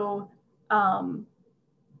 So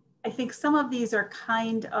I think some of these are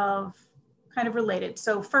kind of related.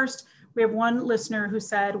 So first, we have one listener who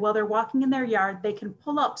said, while they're walking in their yard, they can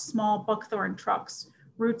pull up small buckthorn trucks,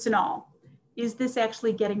 roots and all. Is this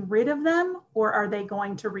actually getting rid of them, or are they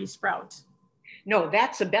going to resprout? No,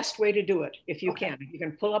 that's the best way to do it if you can. You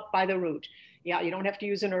can pull up by the root. Yeah, you don't have to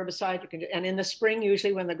use an herbicide. You can, and in the spring,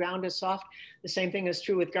 usually when the ground is soft, the same thing is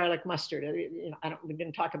true with garlic mustard. We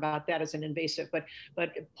didn't talk about that as an invasive, but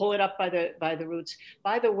pull it up by the roots.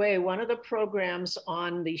 By the way, one of the programs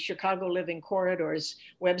on the Chicago Living Corridors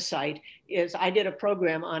website is I did a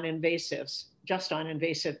program on invasives, just on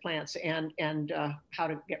invasive plants and how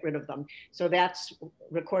to get rid of them. So that's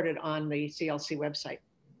recorded on the CLC website.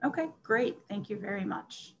 Okay, great. Thank you very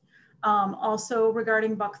much. Also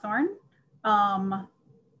regarding buckthorn,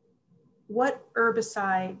 what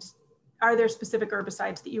herbicides, are there specific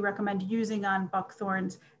herbicides that you recommend using on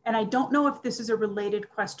buckthorns? And I don't know if this is a related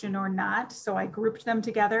question or not, so I grouped them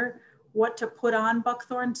together. What to put on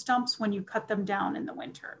buckthorn stumps when you cut them down in the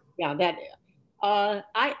winter? Yeah,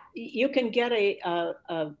 you can get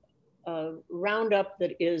a Roundup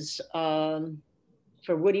that is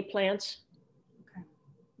for woody plants.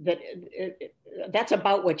 That's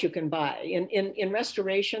about what you can buy. In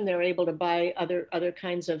restoration, they're able to buy other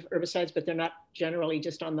kinds of herbicides, but they're not generally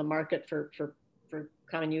just on the market for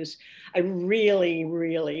common use. I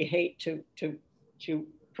really hate to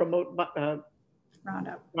promote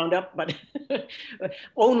Roundup, but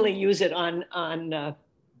only use it on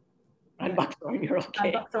buckthorn. You're okay.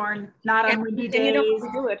 On buckthorn, not on windy days. And you know how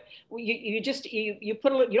to do it. You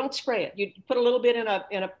put a little. You don't spray it. You put a little bit in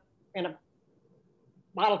a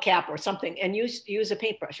bottle cap or something, and use a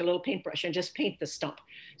paintbrush, a little paintbrush, and just paint the stump.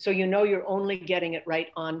 So you're only getting it right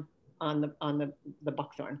on the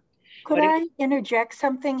buckthorn. Could I interject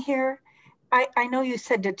something here? I know you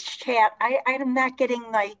said to chat. I'm not getting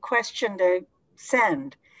my question to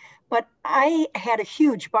send, but I had a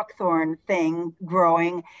huge buckthorn thing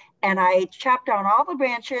growing, and I chopped down all the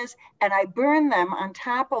branches and I burned them on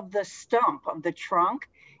top of the stump of the trunk.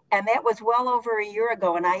 And that was well over a year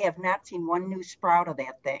ago, and I have not seen one new sprout of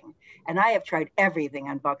that thing. And I have tried everything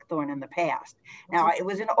on buckthorn in the past. Now, it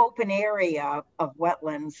was an open area of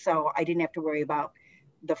wetlands, so I didn't have to worry about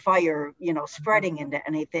the fire, spreading into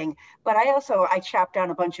anything. But I chopped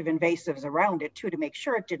down a bunch of invasives around it too to make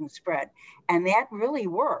sure it didn't spread. And that really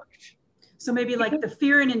worked. So maybe like the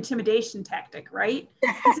fear and intimidation tactic, right?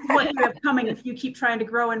 This is what you have coming if you keep trying to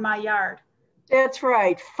grow in my yard. That's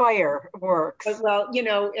right. Fire works. Well,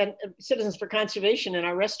 and Citizens for Conservation in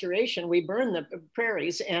our restoration, we burn the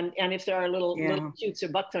prairies, and if there are little shoots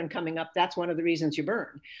of buckthorn coming up, that's one of the reasons you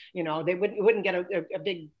burn. They wouldn't get a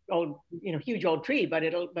big old, huge old tree, but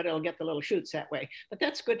it'll get the little shoots that way. But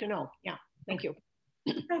that's good to know. Yeah, thank you.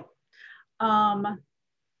 Okay.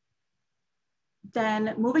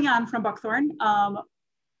 Then moving on from buckthorn.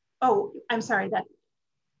 Oh, I'm sorry,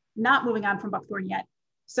 not moving on from buckthorn yet.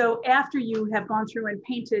 So after you have gone through and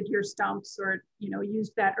painted your stumps or,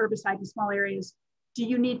 used that herbicide in small areas, do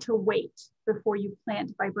you need to wait before you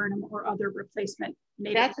plant viburnum or other replacement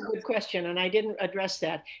native? That's a good question, and I didn't address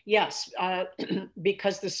that. Yes,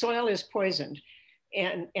 because the soil is poisoned,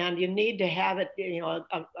 and you need to have it,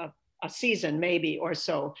 a season maybe or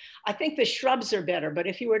so. I think the shrubs are better, but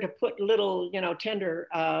if you were to put little, tender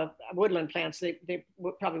woodland plants, they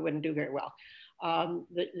probably wouldn't do very well.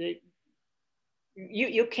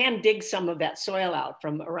 You can dig some of that soil out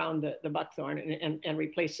from around the buckthorn and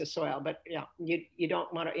replace the soil, but yeah, you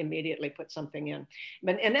don't want to immediately put something in.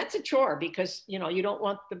 And that's a chore because you don't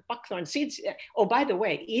want the buckthorn seeds. Oh, by the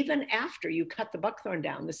way, even after you cut the buckthorn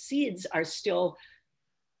down, the seeds are still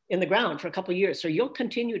in the ground for a couple of years. So you'll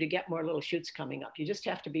continue to get more little shoots coming up. You just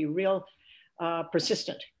have to be real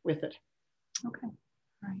persistent with it. Okay,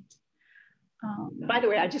 right. By the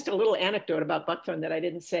way, just a little anecdote about buckthorn that I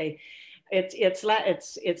didn't say.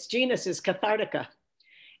 Its genus is Cathartica,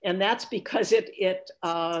 and that's because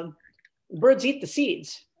birds eat the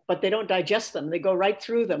seeds, but they don't digest them. They go right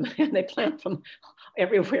through them and they plant them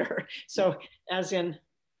everywhere. So as in,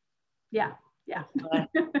 yeah.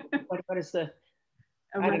 What is the?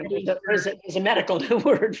 I don't know, there's a medical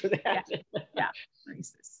word for that. Yeah.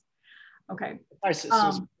 Rhesus. Okay. Narcissus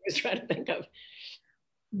I was trying to think of.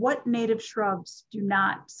 What native shrubs do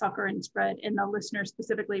not sucker and spread? And the listener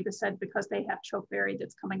specifically said because they have chokeberry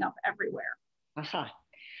that's coming up everywhere.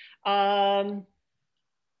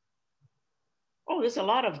 There's a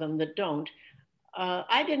lot of them that don't.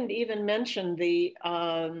 I didn't even mention the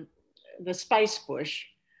spice bush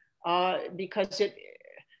because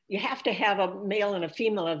you have to have a male and a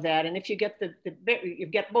female of that. And if you get you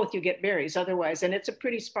get both, you get berries otherwise. And it's a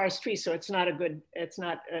pretty sparse tree, so it's not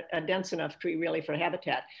a dense enough tree really for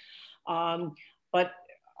habitat.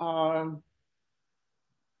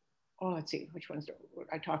 Let's see, which ones do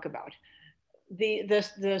I talk about?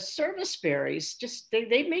 The service berries,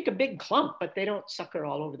 they make a big clump, but they don't sucker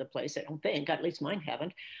all over the place, I don't think, at least mine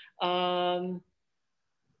haven't. And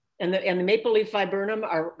the maple leaf viburnum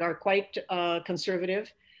are quite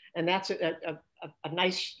conservative. And that's a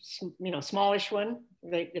nice, smallish one.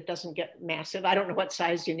 It doesn't get massive. I don't know what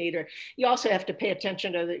size you need, or you also have to pay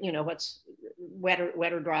attention to what's wet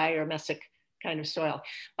or dry or mesic kind of soil.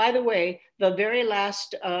 By the way, the very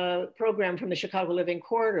last program from the Chicago Living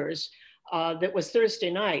Corridors that was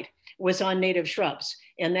Thursday night was on native shrubs.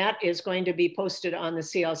 And that is going to be posted on the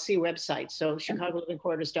CLC website. So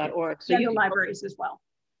chicagolivingcorridors.org. So and the libraries as well.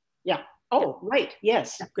 Yeah. Oh, right.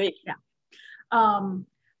 Yes. Great. Yeah.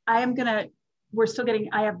 I have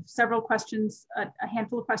several questions, a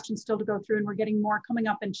handful of questions still to go through, and we're getting more coming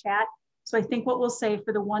up in chat. So I think what we'll say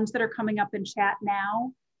for the ones that are coming up in chat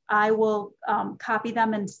now, I will copy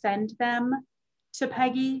them and send them to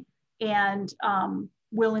Peggy, and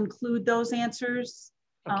we'll include those answers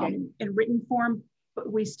in written form,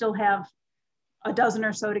 but we still have a dozen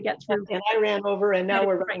or so to get through. And I ran over, and now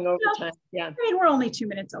we're running over time. Yeah. I mean, we're only 2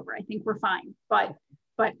 minutes over. I think we're fine, but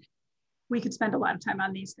we could spend a lot of time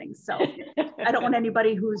on these things. So I don't want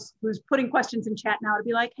anybody who's putting questions in chat now to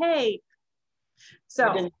be like, hey.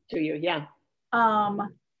 So to you, yeah.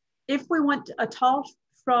 If we want a tall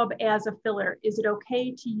shrub as a filler, is it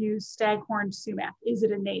okay to use staghorn sumac? Is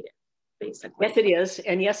it a native, basically? Yes, it is,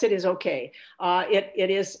 and yes, it is okay.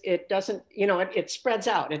 It doesn't, it spreads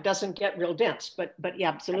out. It doesn't get real dense, but yeah,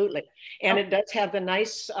 absolutely. And it does have the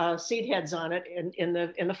nice seed heads on it in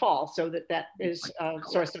the fall, so that is a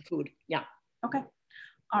source of food. Yeah. Okay.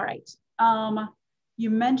 All right. You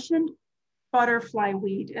mentioned butterfly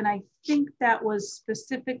weed, and I think that was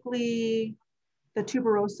specifically the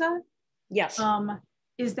tuberosa. Yes.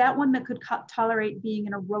 Is that one that could tolerate being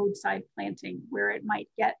in a roadside planting where it might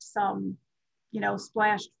get some,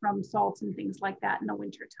 splashed from salts and things like that in the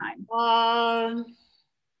winter time?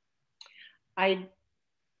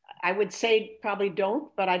 I would say probably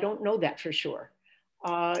don't, but I don't know that for sure.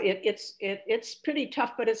 It's pretty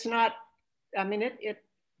tough, but it's not. I mean,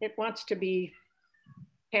 it wants to be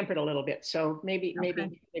pampered a little bit, so maybe not.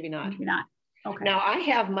 Maybe not. Okay. Now I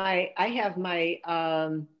have my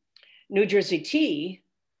New Jersey tea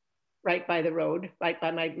right by the road, right by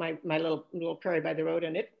my little prairie by the road,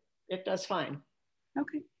 and it does fine.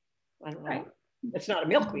 Okay. I don't know. Right. It's not a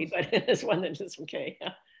milkweed, but it's one that is okay.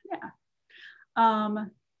 Yeah.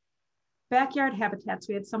 Backyard habitats.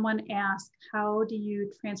 We had someone ask, how do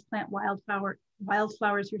you transplant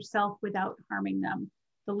wildflowers yourself without harming them?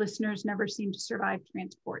 The listeners never seem to survive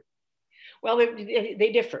transport. Well,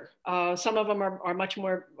 they differ. Some of them are much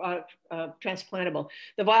more transplantable.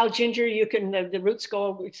 The wild ginger, you can, the roots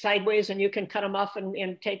go sideways and you can cut them off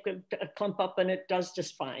and take a clump up and it does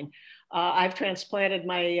just fine. I've transplanted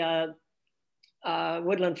my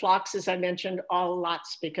woodland phlox, as I mentioned, all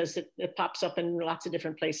lots because it pops up in lots of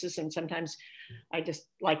different places. And sometimes I just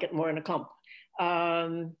like it more in a clump.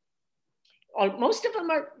 Most of them,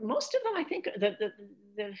 I think,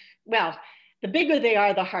 well, the bigger they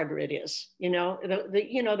are, the harder it is.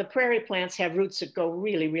 The prairie plants have roots that go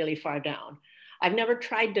really, really far down. I've never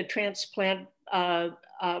tried to transplant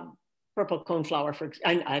purple coneflower,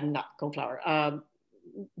 not coneflower,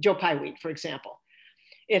 Joe Pye wheat, for example.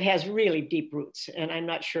 It has really deep roots, and I'm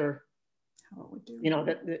not sure how it would do.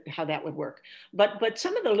 How that would work. But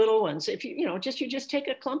some of the little ones, if you just take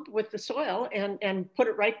a clump with the soil and put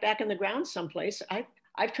it right back in the ground someplace.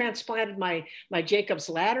 I've transplanted my Jacob's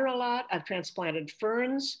ladder a lot. I've transplanted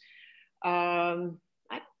ferns. I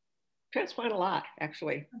transplant a lot,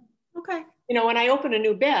 actually. Okay. When I open a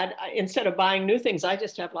new bed, instead of buying new things, I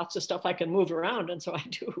just have lots of stuff I can move around, and so I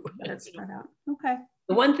do. Let's start out. Okay.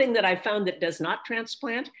 The one thing that I found that does not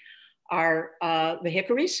transplant are the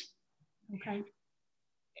hickories. Okay.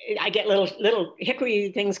 I get little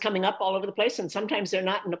hickory things coming up all over the place, and sometimes they're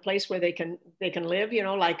not in a place where they can live,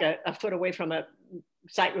 like a foot away from a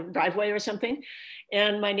side driveway or something.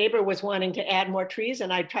 And my neighbor was wanting to add more trees,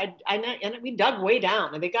 and and we dug way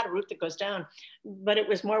down, and they got a root that goes down, but it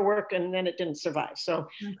was more work, and then it didn't survive. So,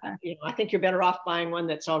 okay. I think you're better off buying one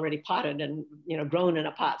that's already potted and grown in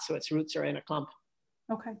a pot, so its roots are in a clump.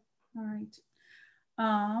 Okay. All right.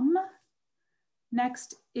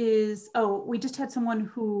 Next is, we just had someone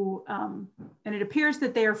who, and it appears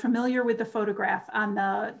that they are familiar with the photograph on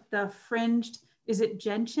the fringed, is it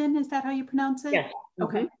gentian? Is that how you pronounce it? Yes.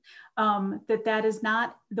 Okay. That is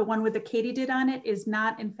not, the one with the katydid on it is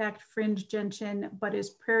not in fact fringed gentian, but is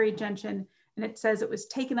prairie gentian. And it says it was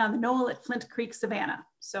taken on the knoll at Flint Creek, Savannah.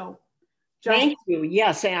 So thank you.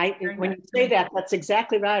 Yes, when you say that, that's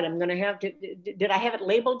exactly right. I'm going to have to, did I have it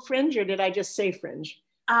labeled fringe or did I just say fringe?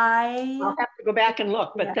 I'll have to go back and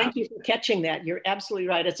look, but thank you for catching that. You're absolutely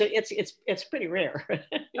right. It's pretty rare,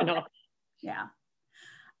 know. Yeah.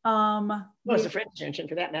 Well, it's a fringe gentian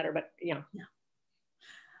for that matter, but yeah.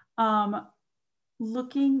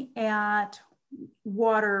 Looking at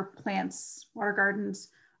water plants, water gardens,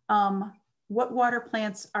 what water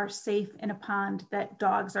plants are safe in a pond that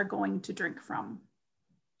dogs are going to drink from?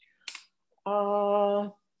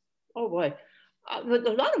 Oh boy, a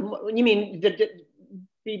lot of, you mean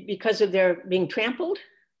because of their being trampled?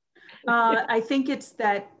 I think it's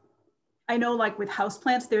that, I know like with house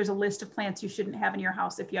plants, there's a list of plants you shouldn't have in your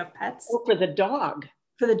house if you have pets. Oh, for the dog.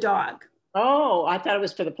 For the dog. Oh, I thought it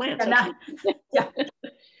was for the plants. Yeah.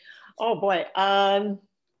 Oh boy. I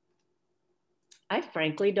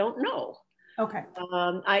frankly don't know. Okay.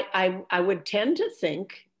 I would tend to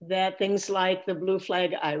think that things like the blue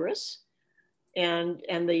flag iris and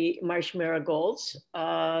the marsh marigolds,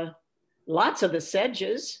 lots of the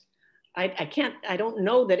sedges, I don't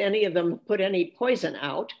know that any of them put any poison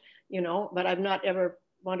out, but I've not ever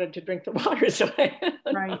wanted to drink the water. So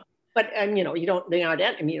right. But they aren't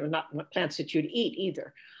not plants that you'd eat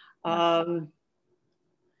either.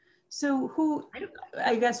 So who,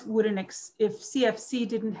 I guess, if CFC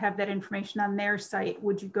didn't have that information on their site,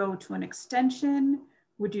 would you go to an extension?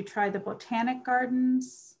 Would you try the botanic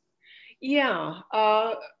gardens? Yeah,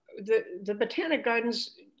 the botanic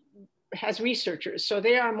gardens has researchers, so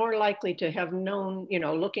they are more likely to have known,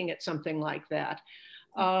 looking at something like that.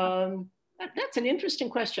 That's an interesting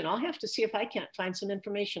question. I'll have to see if I can't find some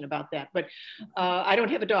information about that. But I don't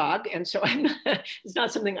have a dog, and so it's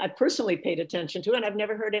not something I personally paid attention to, and I've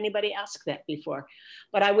never heard anybody ask that before.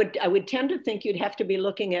 But I would tend to think you'd have to be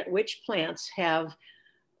looking at which plants have,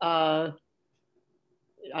 I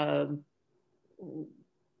don't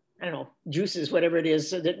know, juices, whatever it is,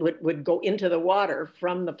 that would go into the water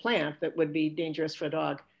from the plant that would be dangerous for a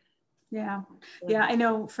dog. Yeah, I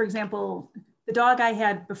know, for example, the dog I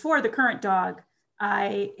had before the current dog,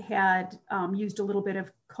 I had used a little bit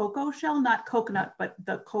of cocoa shell, not coconut, but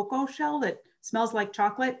the cocoa shell that smells like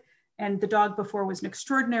chocolate. And the dog before was an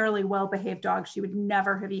extraordinarily well-behaved dog. She would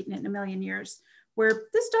never have eaten it in a million years. Where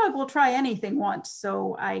this dog will try anything once,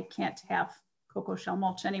 so I can't have cocoa shell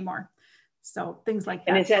mulch anymore. So things like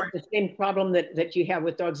that. And is that the same problem that you have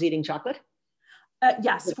with dogs eating chocolate?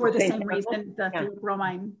 Yes, for the same reason, the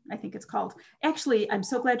theobromine, I think it's called. Actually, I'm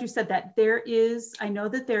so glad you said that. I know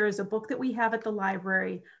that there is a book that we have at the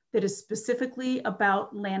library that is specifically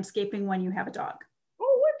about landscaping when you have a dog.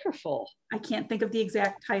 Oh, wonderful. I can't think of the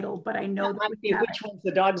exact title, but I know That might be which ones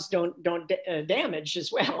the dogs don't damage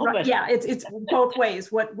as well. Right, but yeah, it's both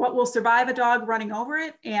ways. What will survive a dog running over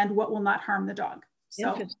it, and what will not harm the dog.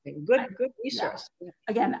 So interesting. Good resource. Yeah.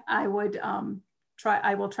 Again, I would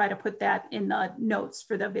I will try to put that in the notes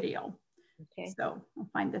for the video. Okay. So I'll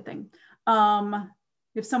find the thing.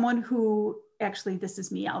 We have someone who, actually, this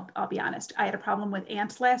is me, I'll be honest. I had a problem with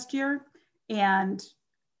ants last year, and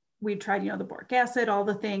we tried, the boric acid, all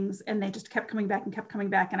the things, and they just kept coming back and kept coming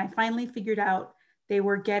back. And I finally figured out they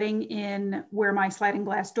were getting in where my sliding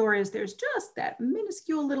glass door is. There's just that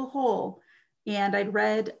minuscule little hole. And I'd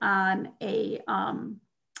read on went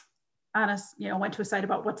to a site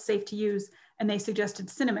about what's safe to use, and they suggested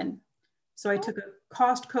cinnamon. So I took a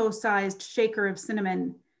Costco-sized shaker of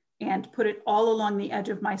cinnamon and put it all along the edge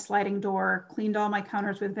of my sliding door, cleaned all my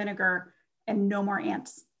counters with vinegar, and no more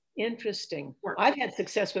ants. Interesting. I've had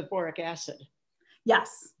success with boric acid.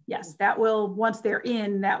 Yes, that will, once they're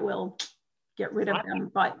in, that will get rid of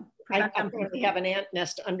them. But I currently have an ant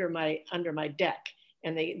nest under my deck,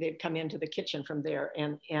 and they'd come into the kitchen from there.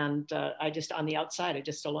 And I just, on the outside, I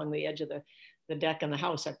just along the edge of the deck and the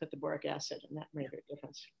house, I put the boric acid, and that made a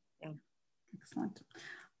difference. Yeah. Excellent.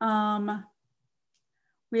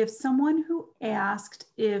 We have someone who asked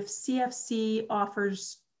if CFC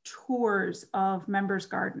offers tours of members'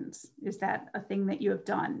 gardens. Is that a thing that you have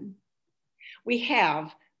done? We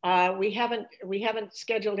have. We haven't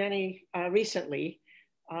scheduled any recently.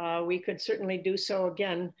 We could certainly do so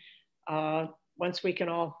again once we can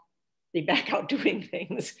all be back out doing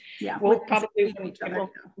things. Yeah, probably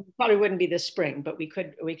wouldn't be this spring, but we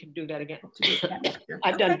could do that again.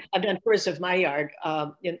 I've done tours of my yard.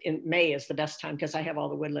 In May is the best time because I have all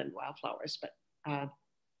the woodland wildflowers, but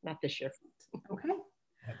not this year. Okay.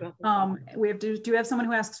 Do have someone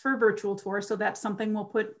who asks for a virtual tour, so that's something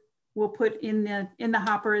we'll put in the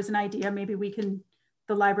hopper as an idea. Maybe the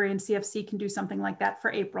library and CFC can do something like that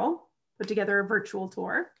for April. Put together a virtual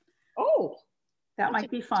tour. Oh, that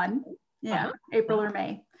might be fun. Yeah, April or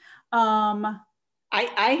May. I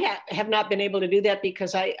have not been able to do that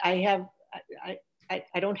because I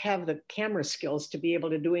don't have the camera skills to be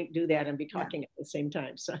able to do that and be talking at the same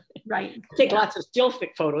time. So right, take lots of still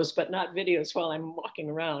photos, but not videos while I'm walking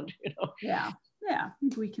around. Yeah.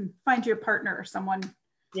 Maybe we can find you a partner or someone.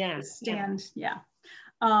 Yeah. Stand. Yeah.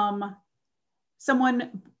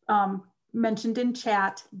 Someone mentioned in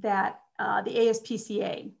chat that the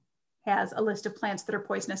ASPCA has a list of plants that are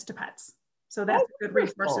poisonous to pets. So that's a good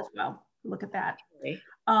resource as well. Look at that. Okay.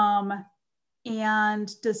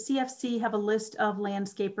 And does CFC have a list of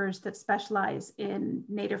landscapers that specialize in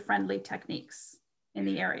native-friendly techniques in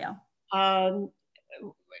the area?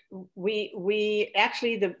 We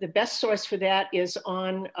actually, the best source for that is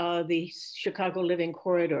on the Chicago Living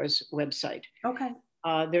Corridors website. Okay.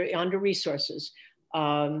 They're under resources.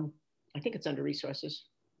 I think it's under resources.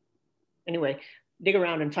 Anyway, dig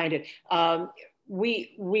around and find it.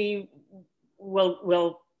 We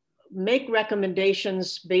will make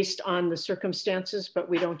recommendations based on the circumstances, but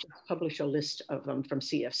we don't just publish a list of them from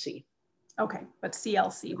CFC. Okay, but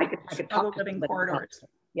CLC, Chicago Living Corridors,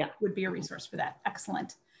 would be a resource for that.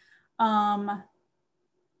 Excellent. I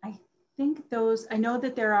think I know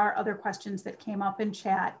that there are other questions that came up in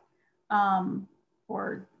chat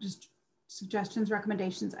or just suggestions,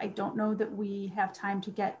 recommendations. I don't know that we have time to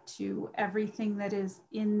get to everything that is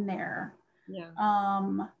in there. Yeah.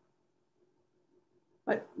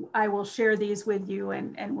 But I will share these with you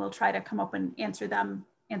and we'll try to come up and answer them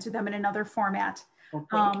in another format.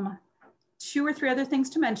 Okay. 2 or 3 other things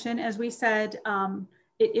to mention. As we said,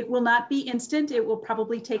 it will not be instant. It will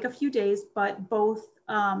probably take a few days, but both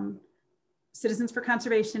Citizens for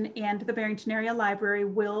Conservation and the Barrington Area Library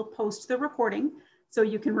will post the reporting, so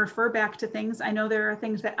you can refer back to things. I know there are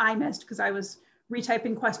things that I missed because I was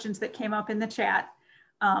retyping questions that came up in the chat.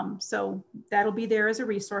 So that'll be there as a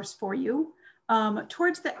resource for you.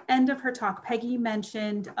 Towards the end of her talk, Peggy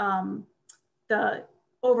mentioned the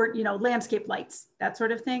landscape lights, that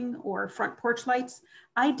sort of thing, or front porch lights.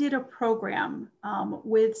 I did a program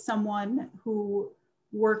with someone who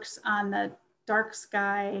works on the dark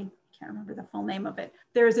sky, I can't remember the full name of it.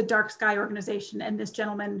 There is a dark sky organization, and this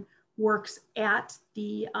gentleman works at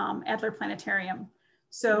the Adler Planetarium.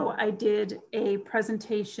 So I did a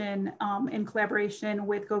presentation in collaboration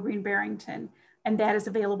with Go Green Barrington, and that is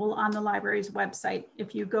available on the library's website.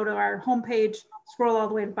 If you go to our homepage, scroll all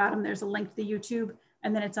the way to the bottom, there's a link to the YouTube,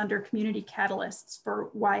 and then it's under Community Catalysts for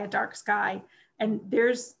Why a Dark Sky. And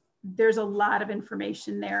there's a lot of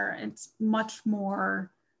information there. It's much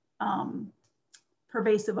more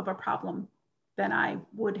pervasive of a problem than I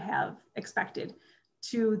would have expected.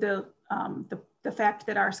 to the fact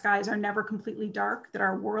that our skies are never completely dark, that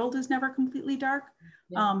our world is never completely dark,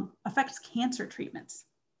 affects cancer treatments.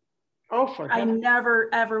 Oh, for I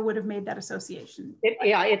never ever would have made that association.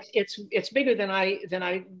 It's bigger than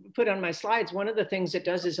I put on my slides. One of the things it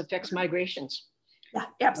does is affects migrations. Yeah,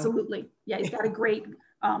 absolutely. Yeah, he's got a great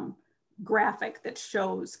graphic that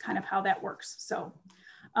shows kind of how that works. So,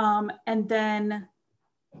 and then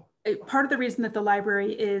part of the reason that the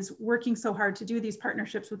library is working so hard to do these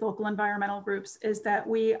partnerships with local environmental groups is that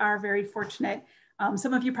we are very fortunate.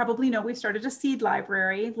 Some of you probably know we started a seed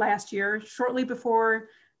library last year, shortly before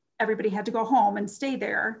everybody had to go home and stay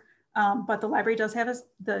there. But the library does have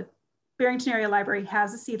the Barrington Area Library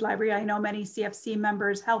has a seed library. I know many CFC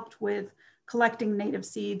members helped with collecting native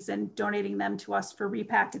seeds and donating them to us for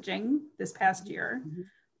repackaging this past year.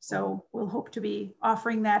 So we'll hope to be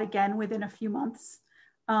offering that again within a few months.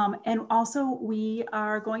 And also we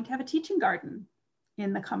are going to have a teaching garden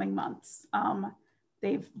in the coming months.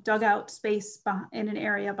 They've dug out space in an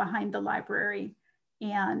area behind the library,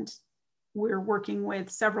 and we're working with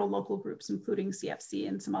several local groups, including CFC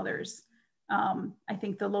and some others. I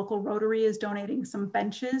think the local Rotary is donating some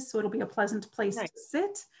benches, so it'll be a pleasant place to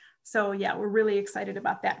sit. So yeah, we're really excited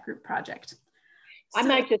about that group project. I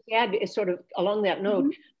might just add, sort of along that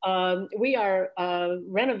note, we are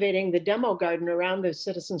renovating the demo garden around the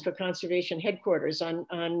Citizens for Conservation headquarters on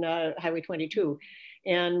Highway 22.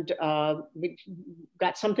 And we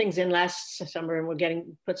got some things in last summer, and we're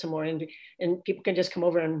put some more in, and people can just come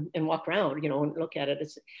over and walk around, and look at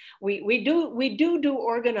it. We do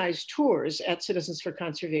organized tours at Citizens for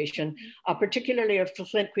Conservation, particularly of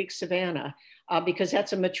Flint Creek Savanna, because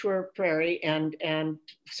that's a mature prairie and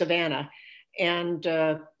savanna. And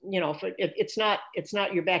it's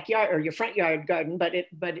not your backyard or your front yard garden, but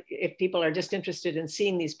if people are just interested in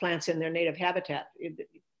seeing these plants in their native habitat,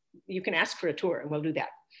 you can ask for a tour and we'll do that.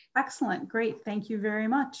 Excellent, great, thank you very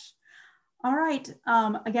much. All right,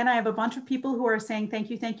 again, I have a bunch of people who are saying thank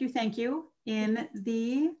you, thank you, thank you in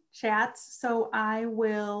the chats. So I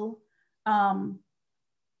will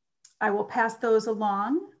pass those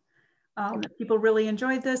along. People really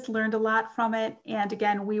enjoyed this, learned a lot from it. And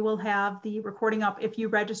again, we will have the recording up if you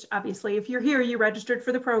register. Obviously, if you're here, you registered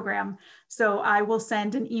for the program. So I will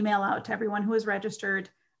send an email out to everyone who is registered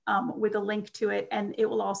with a link to it. And it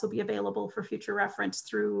will also be available for future reference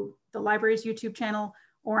through the library's YouTube channel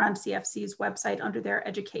or on CFC's website under their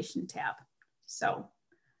education tab. So,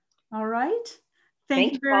 all right.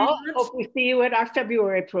 Thank you very much. Hope we see you at our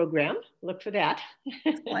February program. Look for that.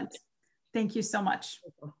 Excellent. Thank you so much.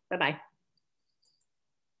 Bye-bye.